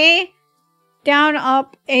 it's A, down,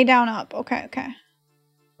 up, A, down, up. Okay, okay.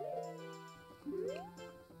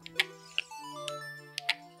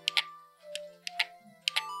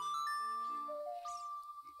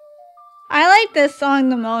 I like this song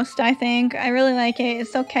the most, I think. I really like it.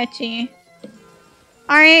 It's so catchy.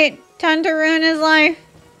 Alright, time to ruin his life.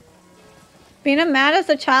 Being mad as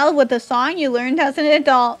a child with a song you learned as an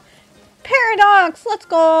adult. Paradox, let's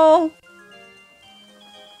go!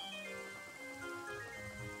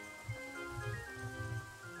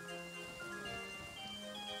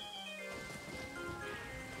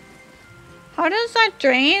 How does that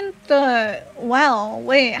drain the well?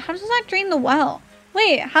 Wait, how does that drain the well?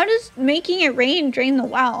 Wait, how does making it rain drain the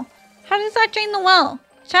well? How does that drain the well?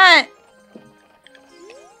 Chat!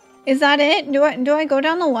 Is that it? Do I go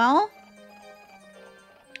down the well?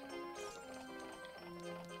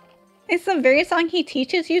 It's the very song he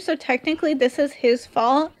teaches you, so technically this is his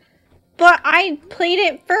fault. But I played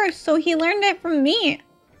it first, so he learned it from me.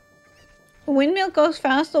 The windmill goes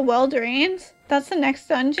fast, the well drains. That's the next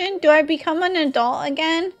dungeon. Do I become an adult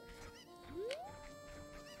again?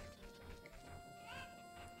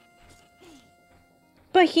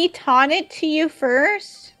 But he taught it to you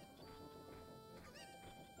first?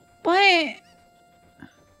 But...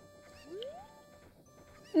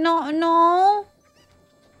 No.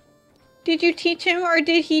 Did you teach him or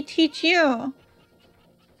did he teach you?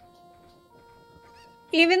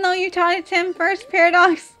 Even though you taught it to him first,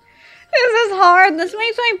 Paradox? This is hard. This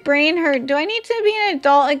makes my brain hurt. Do I need to be an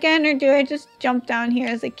adult again or do I just jump down here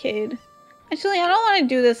as a kid? Actually, I don't want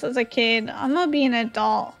to do this as a kid. I'm gonna be an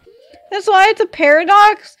adult. That's why it's a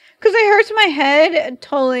paradox? Because it hurts my head?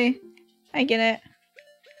 Totally. I get it.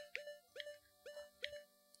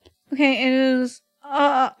 Okay, it is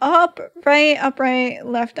up, right,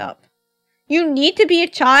 left, up. You need to be a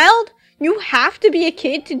child? You have to be a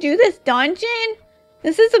kid to do this dungeon?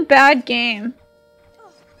 This is a bad game.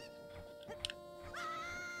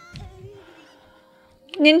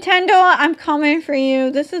 Nintendo, I'm coming for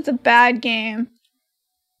you. This is a bad game.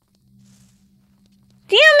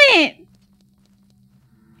 Damn it!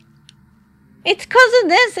 It's cause of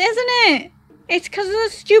this, isn't it? It's cause of the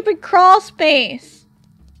stupid crawl space.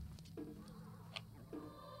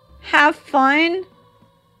 Have fun?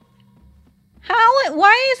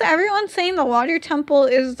 Why is everyone saying the water temple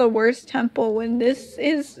is the worst temple when this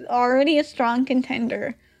is already a strong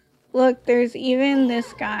contender? Look, there's even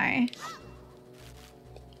this guy.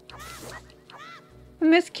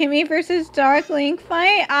 Miss Kimmy versus Dark Link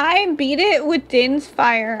fight. I beat it with Din's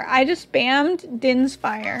Fire. I just spammed Din's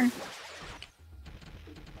Fire.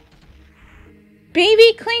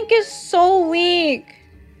 Baby Clink is so weak.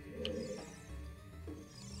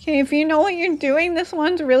 Okay, if you know what you're doing, this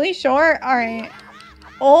one's really short. Alright.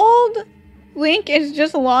 Old Link is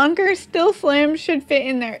just longer, still slim, should fit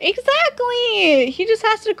in there. Exactly! He just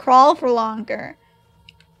has to crawl for longer.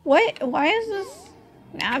 What? Why is this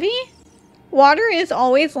Navi? Water is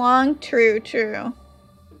always long. True, true.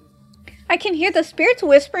 I can hear the spirits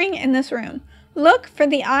whispering in this room. Look for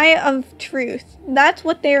the eye of truth. That's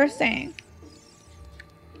what they are saying.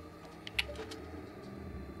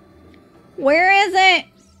 Where is it?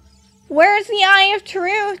 Where's the eye of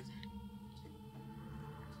truth?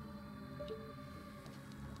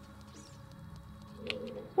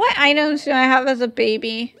 What items do I have as a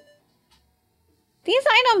baby? These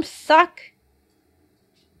items suck.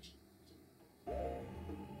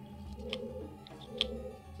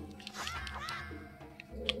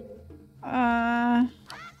 Oh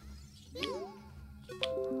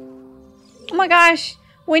my gosh.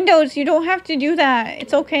 Windows, you don't have to do that.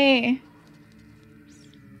 It's okay.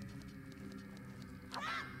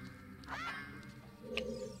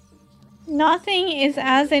 Nothing is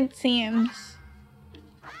as it seems.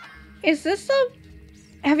 Is this a...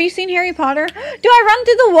 Have you seen Harry Potter? Do I run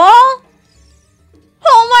through the wall?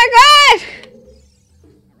 Oh my god!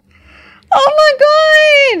 Oh my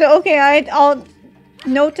god! Okay, I'll...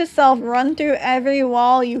 Note to self, run through every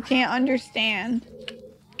wall you can't understand.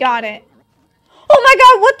 Got it. Oh my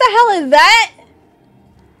god, what the hell is that?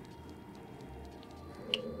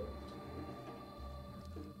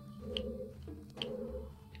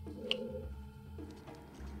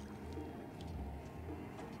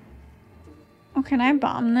 Oh, can I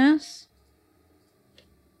bomb this?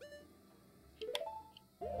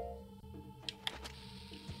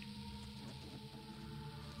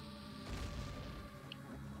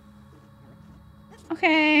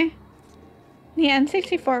 Okay. The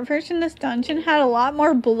N64 version of this dungeon had a lot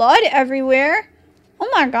more blood everywhere. Oh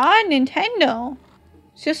my god, Nintendo.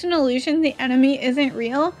 It's just an illusion, the enemy isn't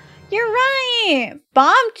real. You're right!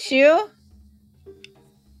 Bombed you!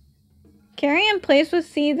 Carry in place with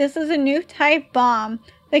C, this is a new type bomb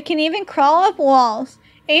that can even crawl up walls.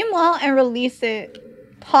 Aim well and release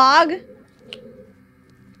it. Pog.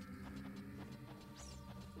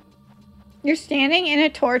 You're standing in a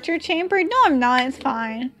torture chamber? No, I'm not. It's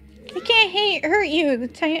fine. It can't hurt you. The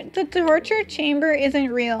torture chamber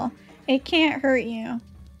isn't real. It can't hurt you.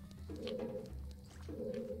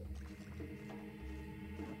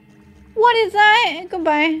 What is that?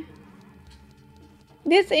 Goodbye.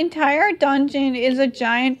 This entire dungeon is a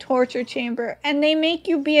giant torture chamber, and they make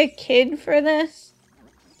you be a kid for this?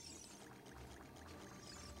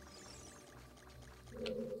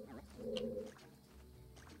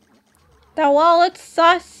 That wall looks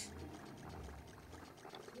sus.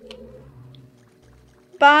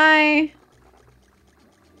 Bye.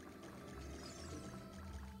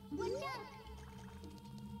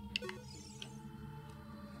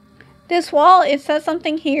 This wall, it says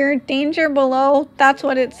something here. Danger below. That's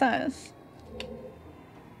what it says.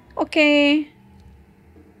 Okay.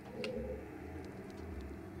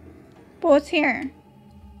 But what's here?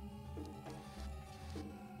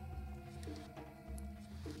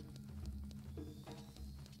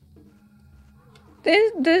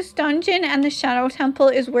 This dungeon and the Shadow Temple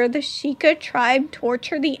is where the Sheikah tribe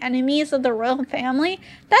torture the enemies of the royal family?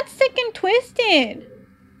 That's sick and twisted.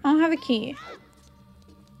 I don't have a key.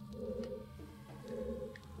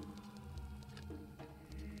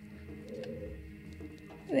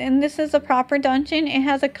 And this is a proper dungeon. It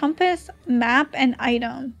has a compass, map, and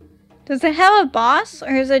item. Does it have a boss,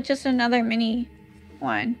 or is it just another mini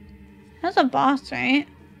one? It has a boss, right?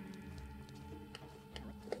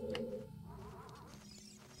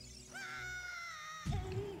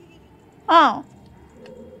 Oh.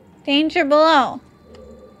 Danger below.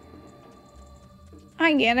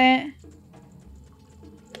 I get it.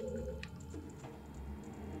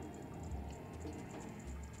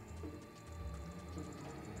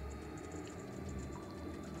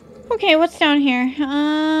 Okay, what's down here?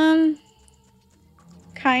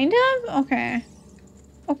 Kind of? Okay.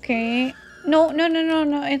 Okay. No.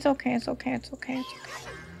 It's okay. It's okay.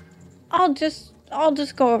 I'll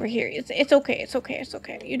just go over here. It's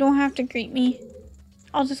okay. You don't have to greet me.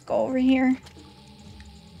 I'll just go over here.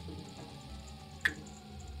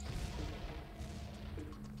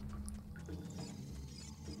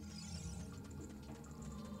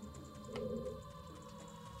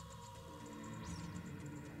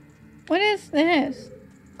 What is this?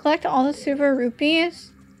 Collect all the super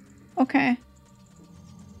rupees? Okay.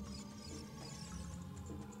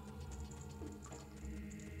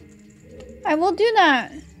 I will do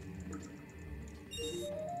that.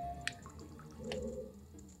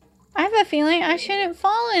 I have a feeling I shouldn't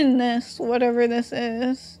fall in this, whatever this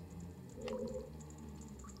is.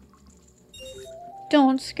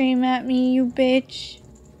 Don't scream at me, you bitch.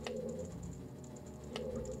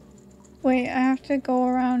 Wait, I have to go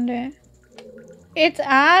around it. It's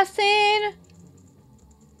acid?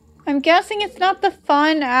 I'm guessing it's not the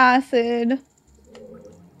fun acid.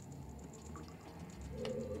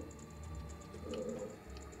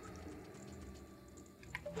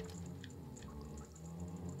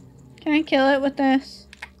 Can I kill it with this?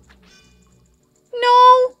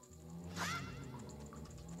 No!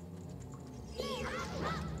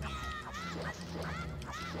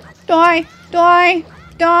 Die! Die!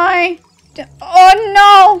 Die! Oh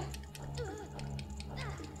no!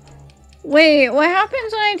 Wait, what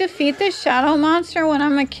happens when I defeat this shadow monster when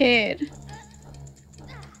I'm a kid?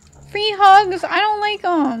 Free hugs? I don't like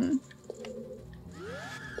them.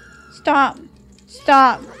 Stop.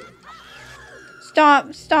 Stop.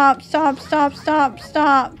 Stop, stop, stop, stop, stop,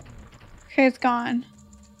 stop. Okay, it's gone.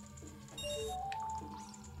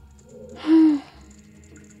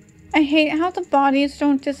 I hate how the bodies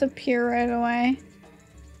don't disappear right away.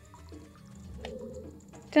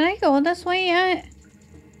 Did I go this way yet?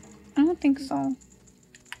 I don't think so.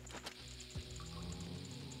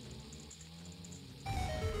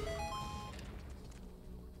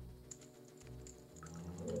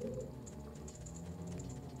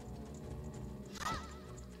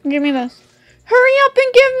 Give me this. Hurry up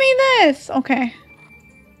and give me this! Okay.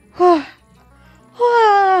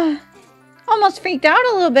 Almost freaked out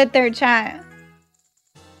a little bit there, chat.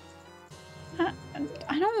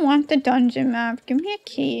 I don't want the dungeon map. Give me a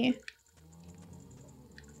key.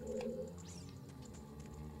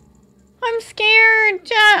 I'm scared,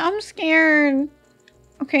 chat. I'm scared.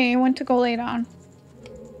 Okay, I went to go lay down.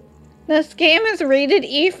 This game is rated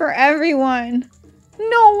E for everyone.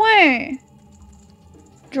 No way.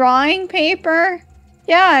 Drawing paper?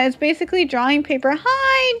 Yeah, it's basically drawing paper.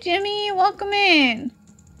 Hi, Jimmy. Welcome in.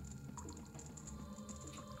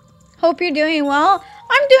 Hope you're doing well.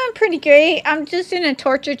 I'm doing pretty great. I'm just in a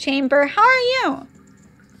torture chamber. How are you?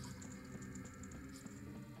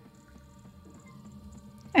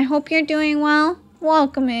 I hope you're doing well.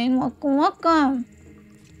 Welcome in. Welcome, welcome.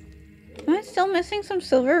 Am I still missing some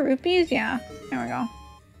silver rupees? Yeah. There we go.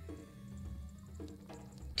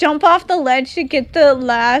 Jump off the ledge to get the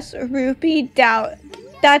last rupee. Doubt.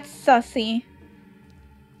 That's sussy.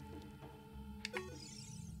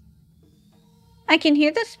 I can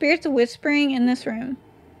hear the spirits whispering in this room.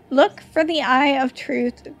 Look for the eye of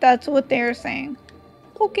truth. That's what they're saying.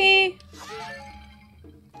 Okay.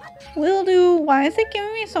 Will do. Why is it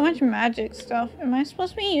giving me so much magic stuff? Am I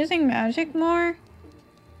supposed to be using magic more?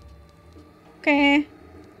 Okay.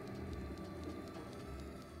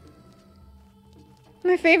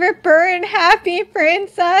 My favorite bird. Happy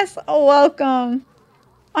princess. Oh, welcome.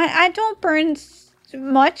 I don't burn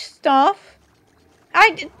much stuff.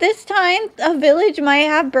 This time a village might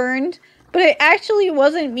have burned, but it actually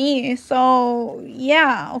wasn't me. So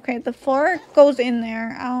yeah. Okay, the floor goes in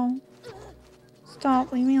there. Ow.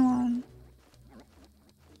 Stop. Leave me alone.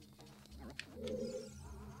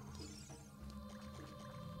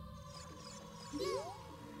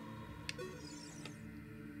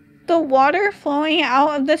 The water flowing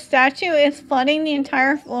out of the statue is flooding the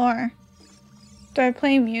entire floor. Do I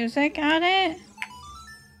play music at it?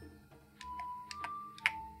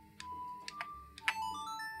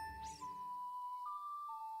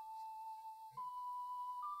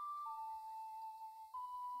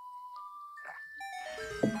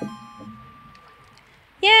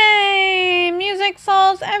 Yay! Music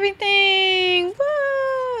solves everything!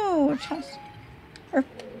 Woo! Chest. Or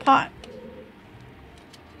pot.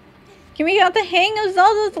 Can we get the hang of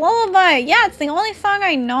Zelda's Lullaby? Yeah, it's the only song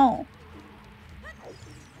I know.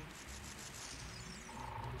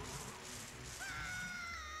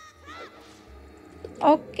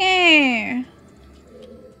 Okay.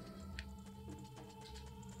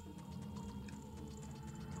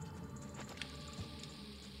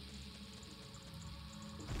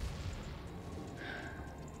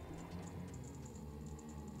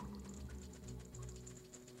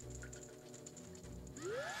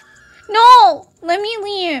 No! Let me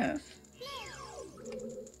leave.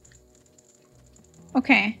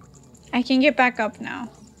 Okay. I can get back up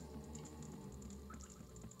now.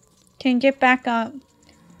 Can get back up.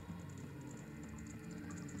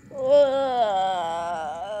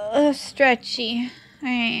 Stretchy.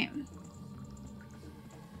 Alright.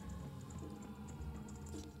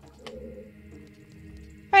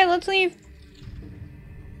 Alright, let's leave.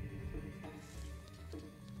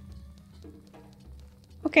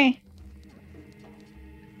 Okay.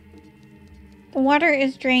 The water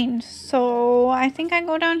is drained, so I think I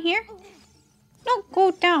go down here? No,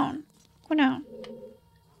 go down. Go down.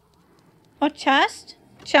 Oh, chest?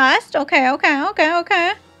 Chest? Okay, okay, okay,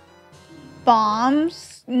 okay.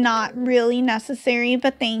 Bombs. Not really necessary,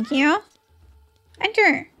 but thank you.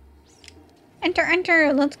 Enter. Enter,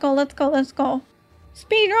 enter. Let's go, let's go, let's go.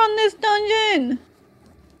 Speedrun this dungeon!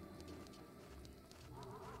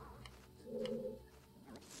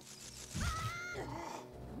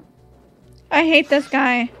 I hate this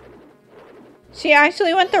guy. She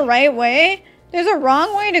actually went the right way? There's a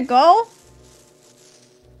wrong way to go?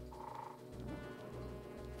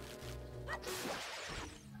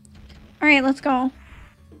 Alright, let's go.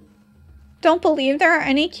 Don't believe there are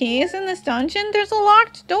any keys in this dungeon? There's a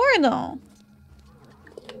locked door, though.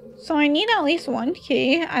 So I need at least one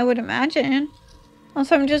key, I would imagine.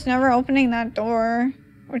 Unless I'm just never opening that door.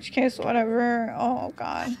 In which case, whatever. Oh,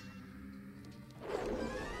 God.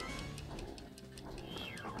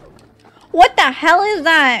 What the hell is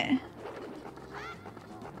that?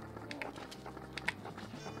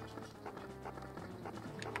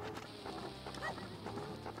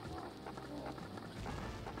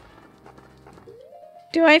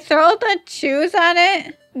 Do I throw the shoes at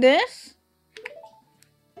it? This?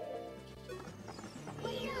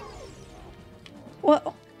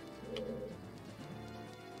 What?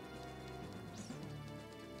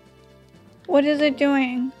 What is it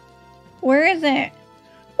doing? Where is it?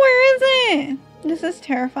 Where is it? This is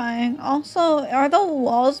terrifying. Also, are the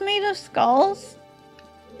walls made of skulls?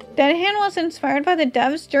 Dead Hand was inspired by the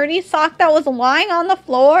dev's dirty sock that was lying on the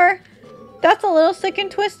floor? That's a little sick and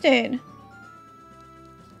twisted.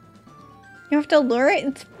 You have to lure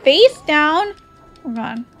its face down. Oh,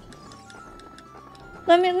 God.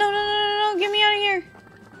 Let me, no, get me out of here.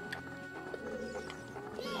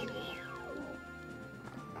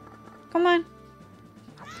 Come on.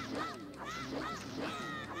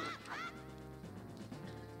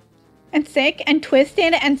 And sick and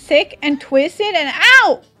twisted and sick and twisted and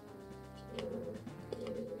ow!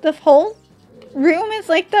 The whole room is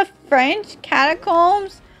like the French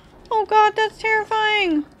catacombs. Oh, God, that's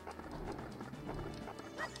terrifying.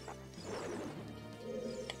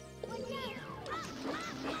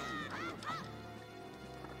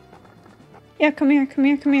 Yeah, come here, come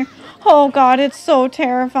here, come here. Oh, God, it's so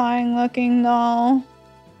terrifying looking, though.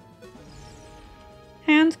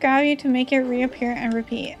 Hands grab you to make it reappear and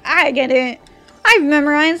repeat. I get it. I've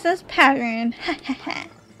memorized this pattern.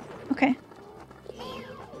 Okay.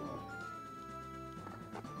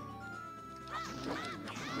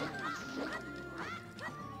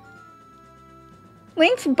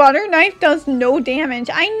 Link's butter knife does no damage.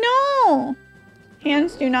 I know.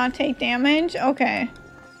 Hands do not take damage. Okay.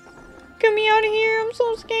 Get me out of here. I'm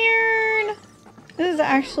so scared. This is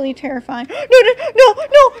actually terrifying. No.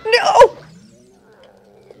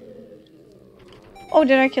 Oh,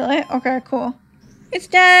 did I kill it? Okay, cool. It's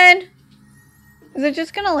dead. Is it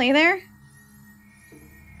just gonna lay there?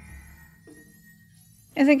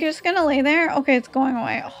 Is it just gonna lay there? Okay, it's going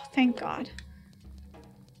away. Oh, thank God.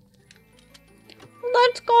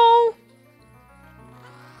 Let's go.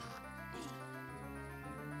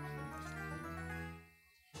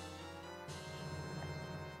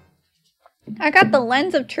 I got the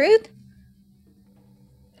lens of truth.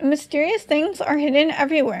 Mysterious things are hidden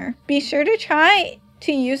everywhere. Be sure to try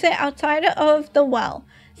to use it outside of the well.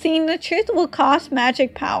 Seeing the truth will cost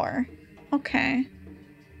magic power. Okay.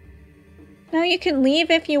 Now you can leave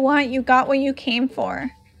if you want. You got what you came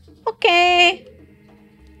for. Okay.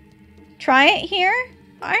 Try it here?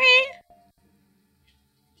 Alright.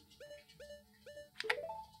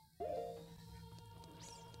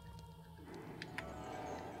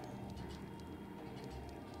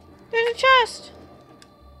 There's a chest.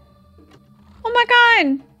 Oh my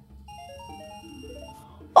God.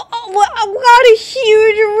 Oh, I got a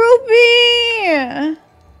huge rupee.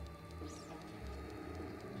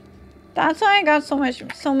 That's why I got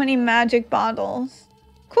so many magic bottles.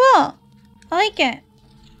 Cool. I like it.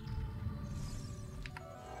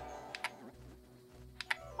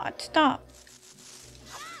 What? Stop.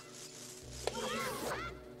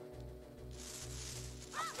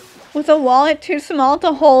 With a wallet too small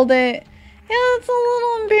to hold it. Yeah, it's a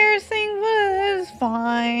little embarrassing, but it is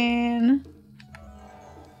fine.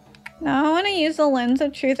 Now I want to use the lens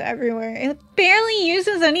of truth everywhere. It barely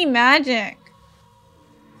uses any magic.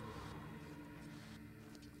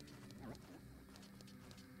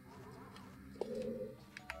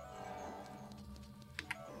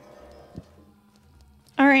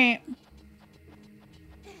 Alright.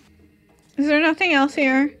 Is there nothing else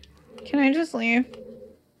here? Can I just leave?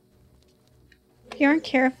 you aren't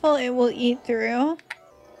careful, it will eat through.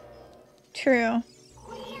 True.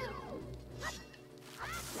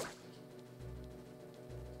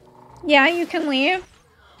 Yeah, you can leave.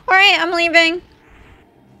 Alright, I'm leaving.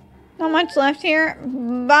 Not much left here.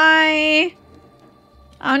 Bye.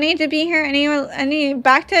 I don't need to be here any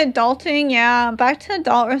back to adulting. Yeah, back to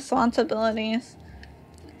adult responsibilities.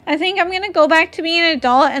 I think I'm gonna go back to being an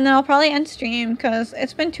adult and then I'll probably end stream because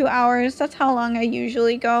it's been 2 hours. That's how long I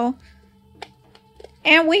usually go.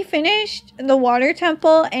 And we finished the water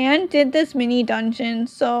temple and did this mini dungeon,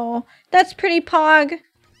 so that's pretty pog.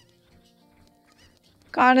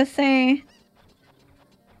 Gotta say.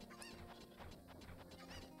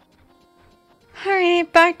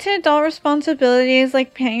 Alright, back to adult responsibilities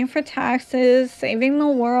like paying for taxes, saving the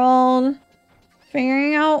world,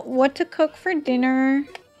 figuring out what to cook for dinner.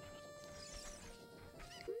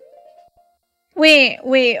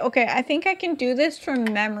 Wait, okay, I think I can do this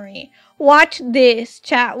from memory. Watch this,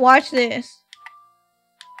 chat, watch this.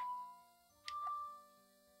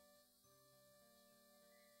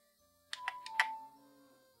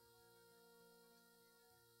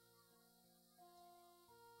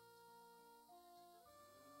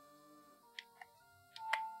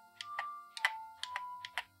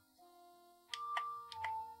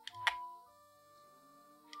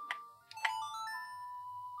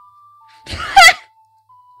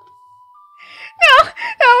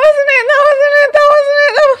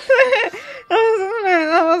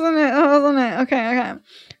 That wasn't it. Okay.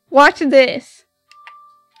 Watch this.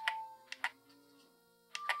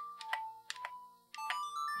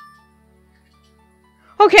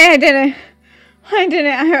 Okay, I did it.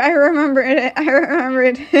 I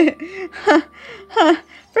remembered it.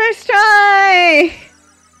 First try!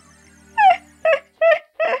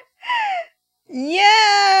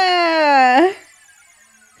 Yeah!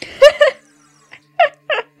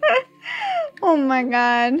 Oh my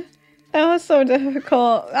god. That was so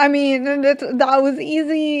difficult. I mean, that was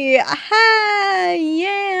easy. Aha!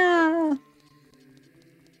 Yeah!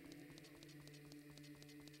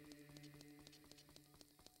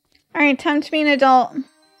 Alright, time to be an adult.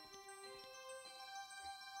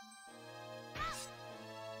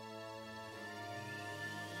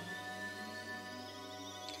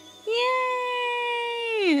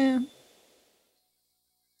 Yay!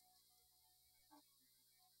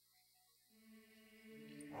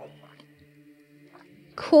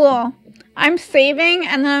 Cool. I'm saving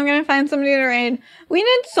and then I'm gonna find somebody to raid. We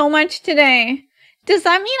did so much today. Does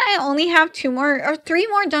that mean I only have 2 more or 3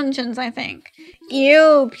 more dungeons, I think?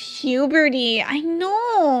 Ew, puberty. I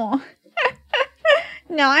know.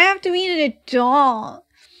 Now I have to be an adult.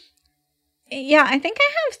 Yeah, I think I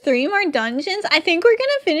have 3 more dungeons. I think we're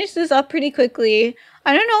gonna finish this up pretty quickly.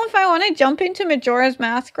 I don't know if I want to jump into Majora's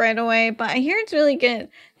Mask right away, but I hear it's really good.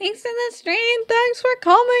 Thanks for the stream. Thanks for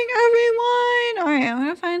coming, everyone. Alright, I'm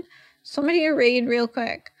gonna find somebody to raid real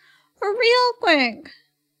quick. Alright.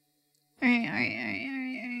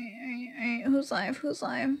 Who's live?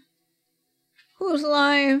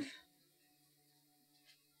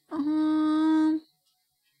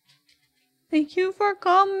 Thank you for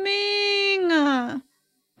coming.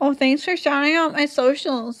 Oh, thanks for shouting out my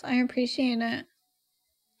socials. I appreciate it.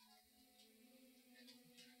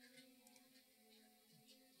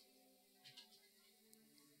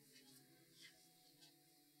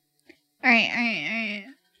 Alright.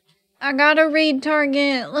 I got a raid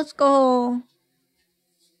target. Let's go.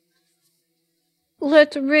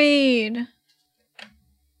 Let's raid.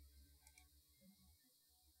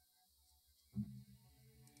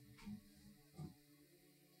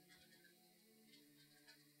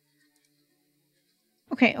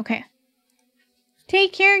 Okay.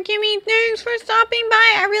 Take care, Kimmy. Thanks for stopping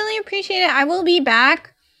by. I really appreciate it. I will be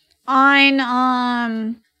back on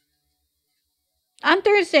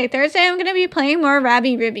Thursday. Thursday, I'm gonna be playing more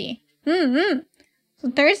Rabby Ribby. So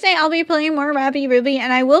Thursday, I'll be playing more Rabby Ribby,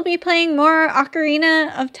 and I will be playing more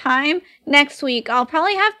Ocarina of Time next week. I'll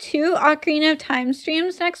probably have 2 Ocarina of Time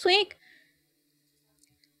streams next week.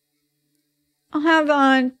 I'll have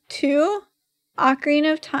 2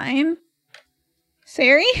 Ocarina of Time.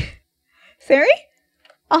 Sari?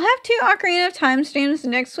 I'll have 2 Ocarina of Time streams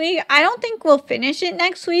next week. I don't think we'll finish it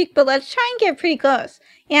next week, but let's try and get pretty close.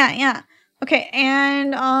 Yeah. Okay,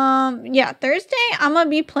 and yeah, Thursday I'm gonna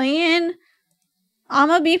be playing. I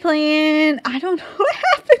don't know what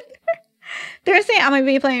happened there. Thursday I'm gonna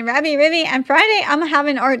be playing Rabby Ribby, and Friday I'm gonna have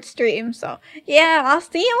an art stream. So yeah, I'll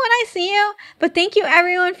see you when I see you. But thank you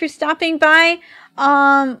everyone for stopping by.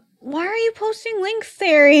 Why are you posting links,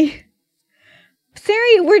 Sari?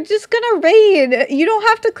 Sari, we're just gonna raid. You don't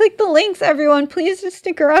have to click the links, everyone. Please just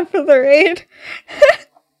stick around for the raid.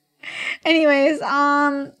 Anyways,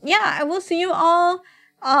 yeah, I will see you all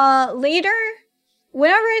later.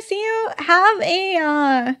 Whenever I see you,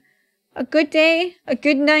 have a good day, a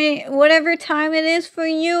good night, whatever time it is for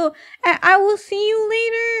you. And I will see you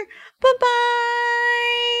later.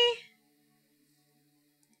 Bye-bye.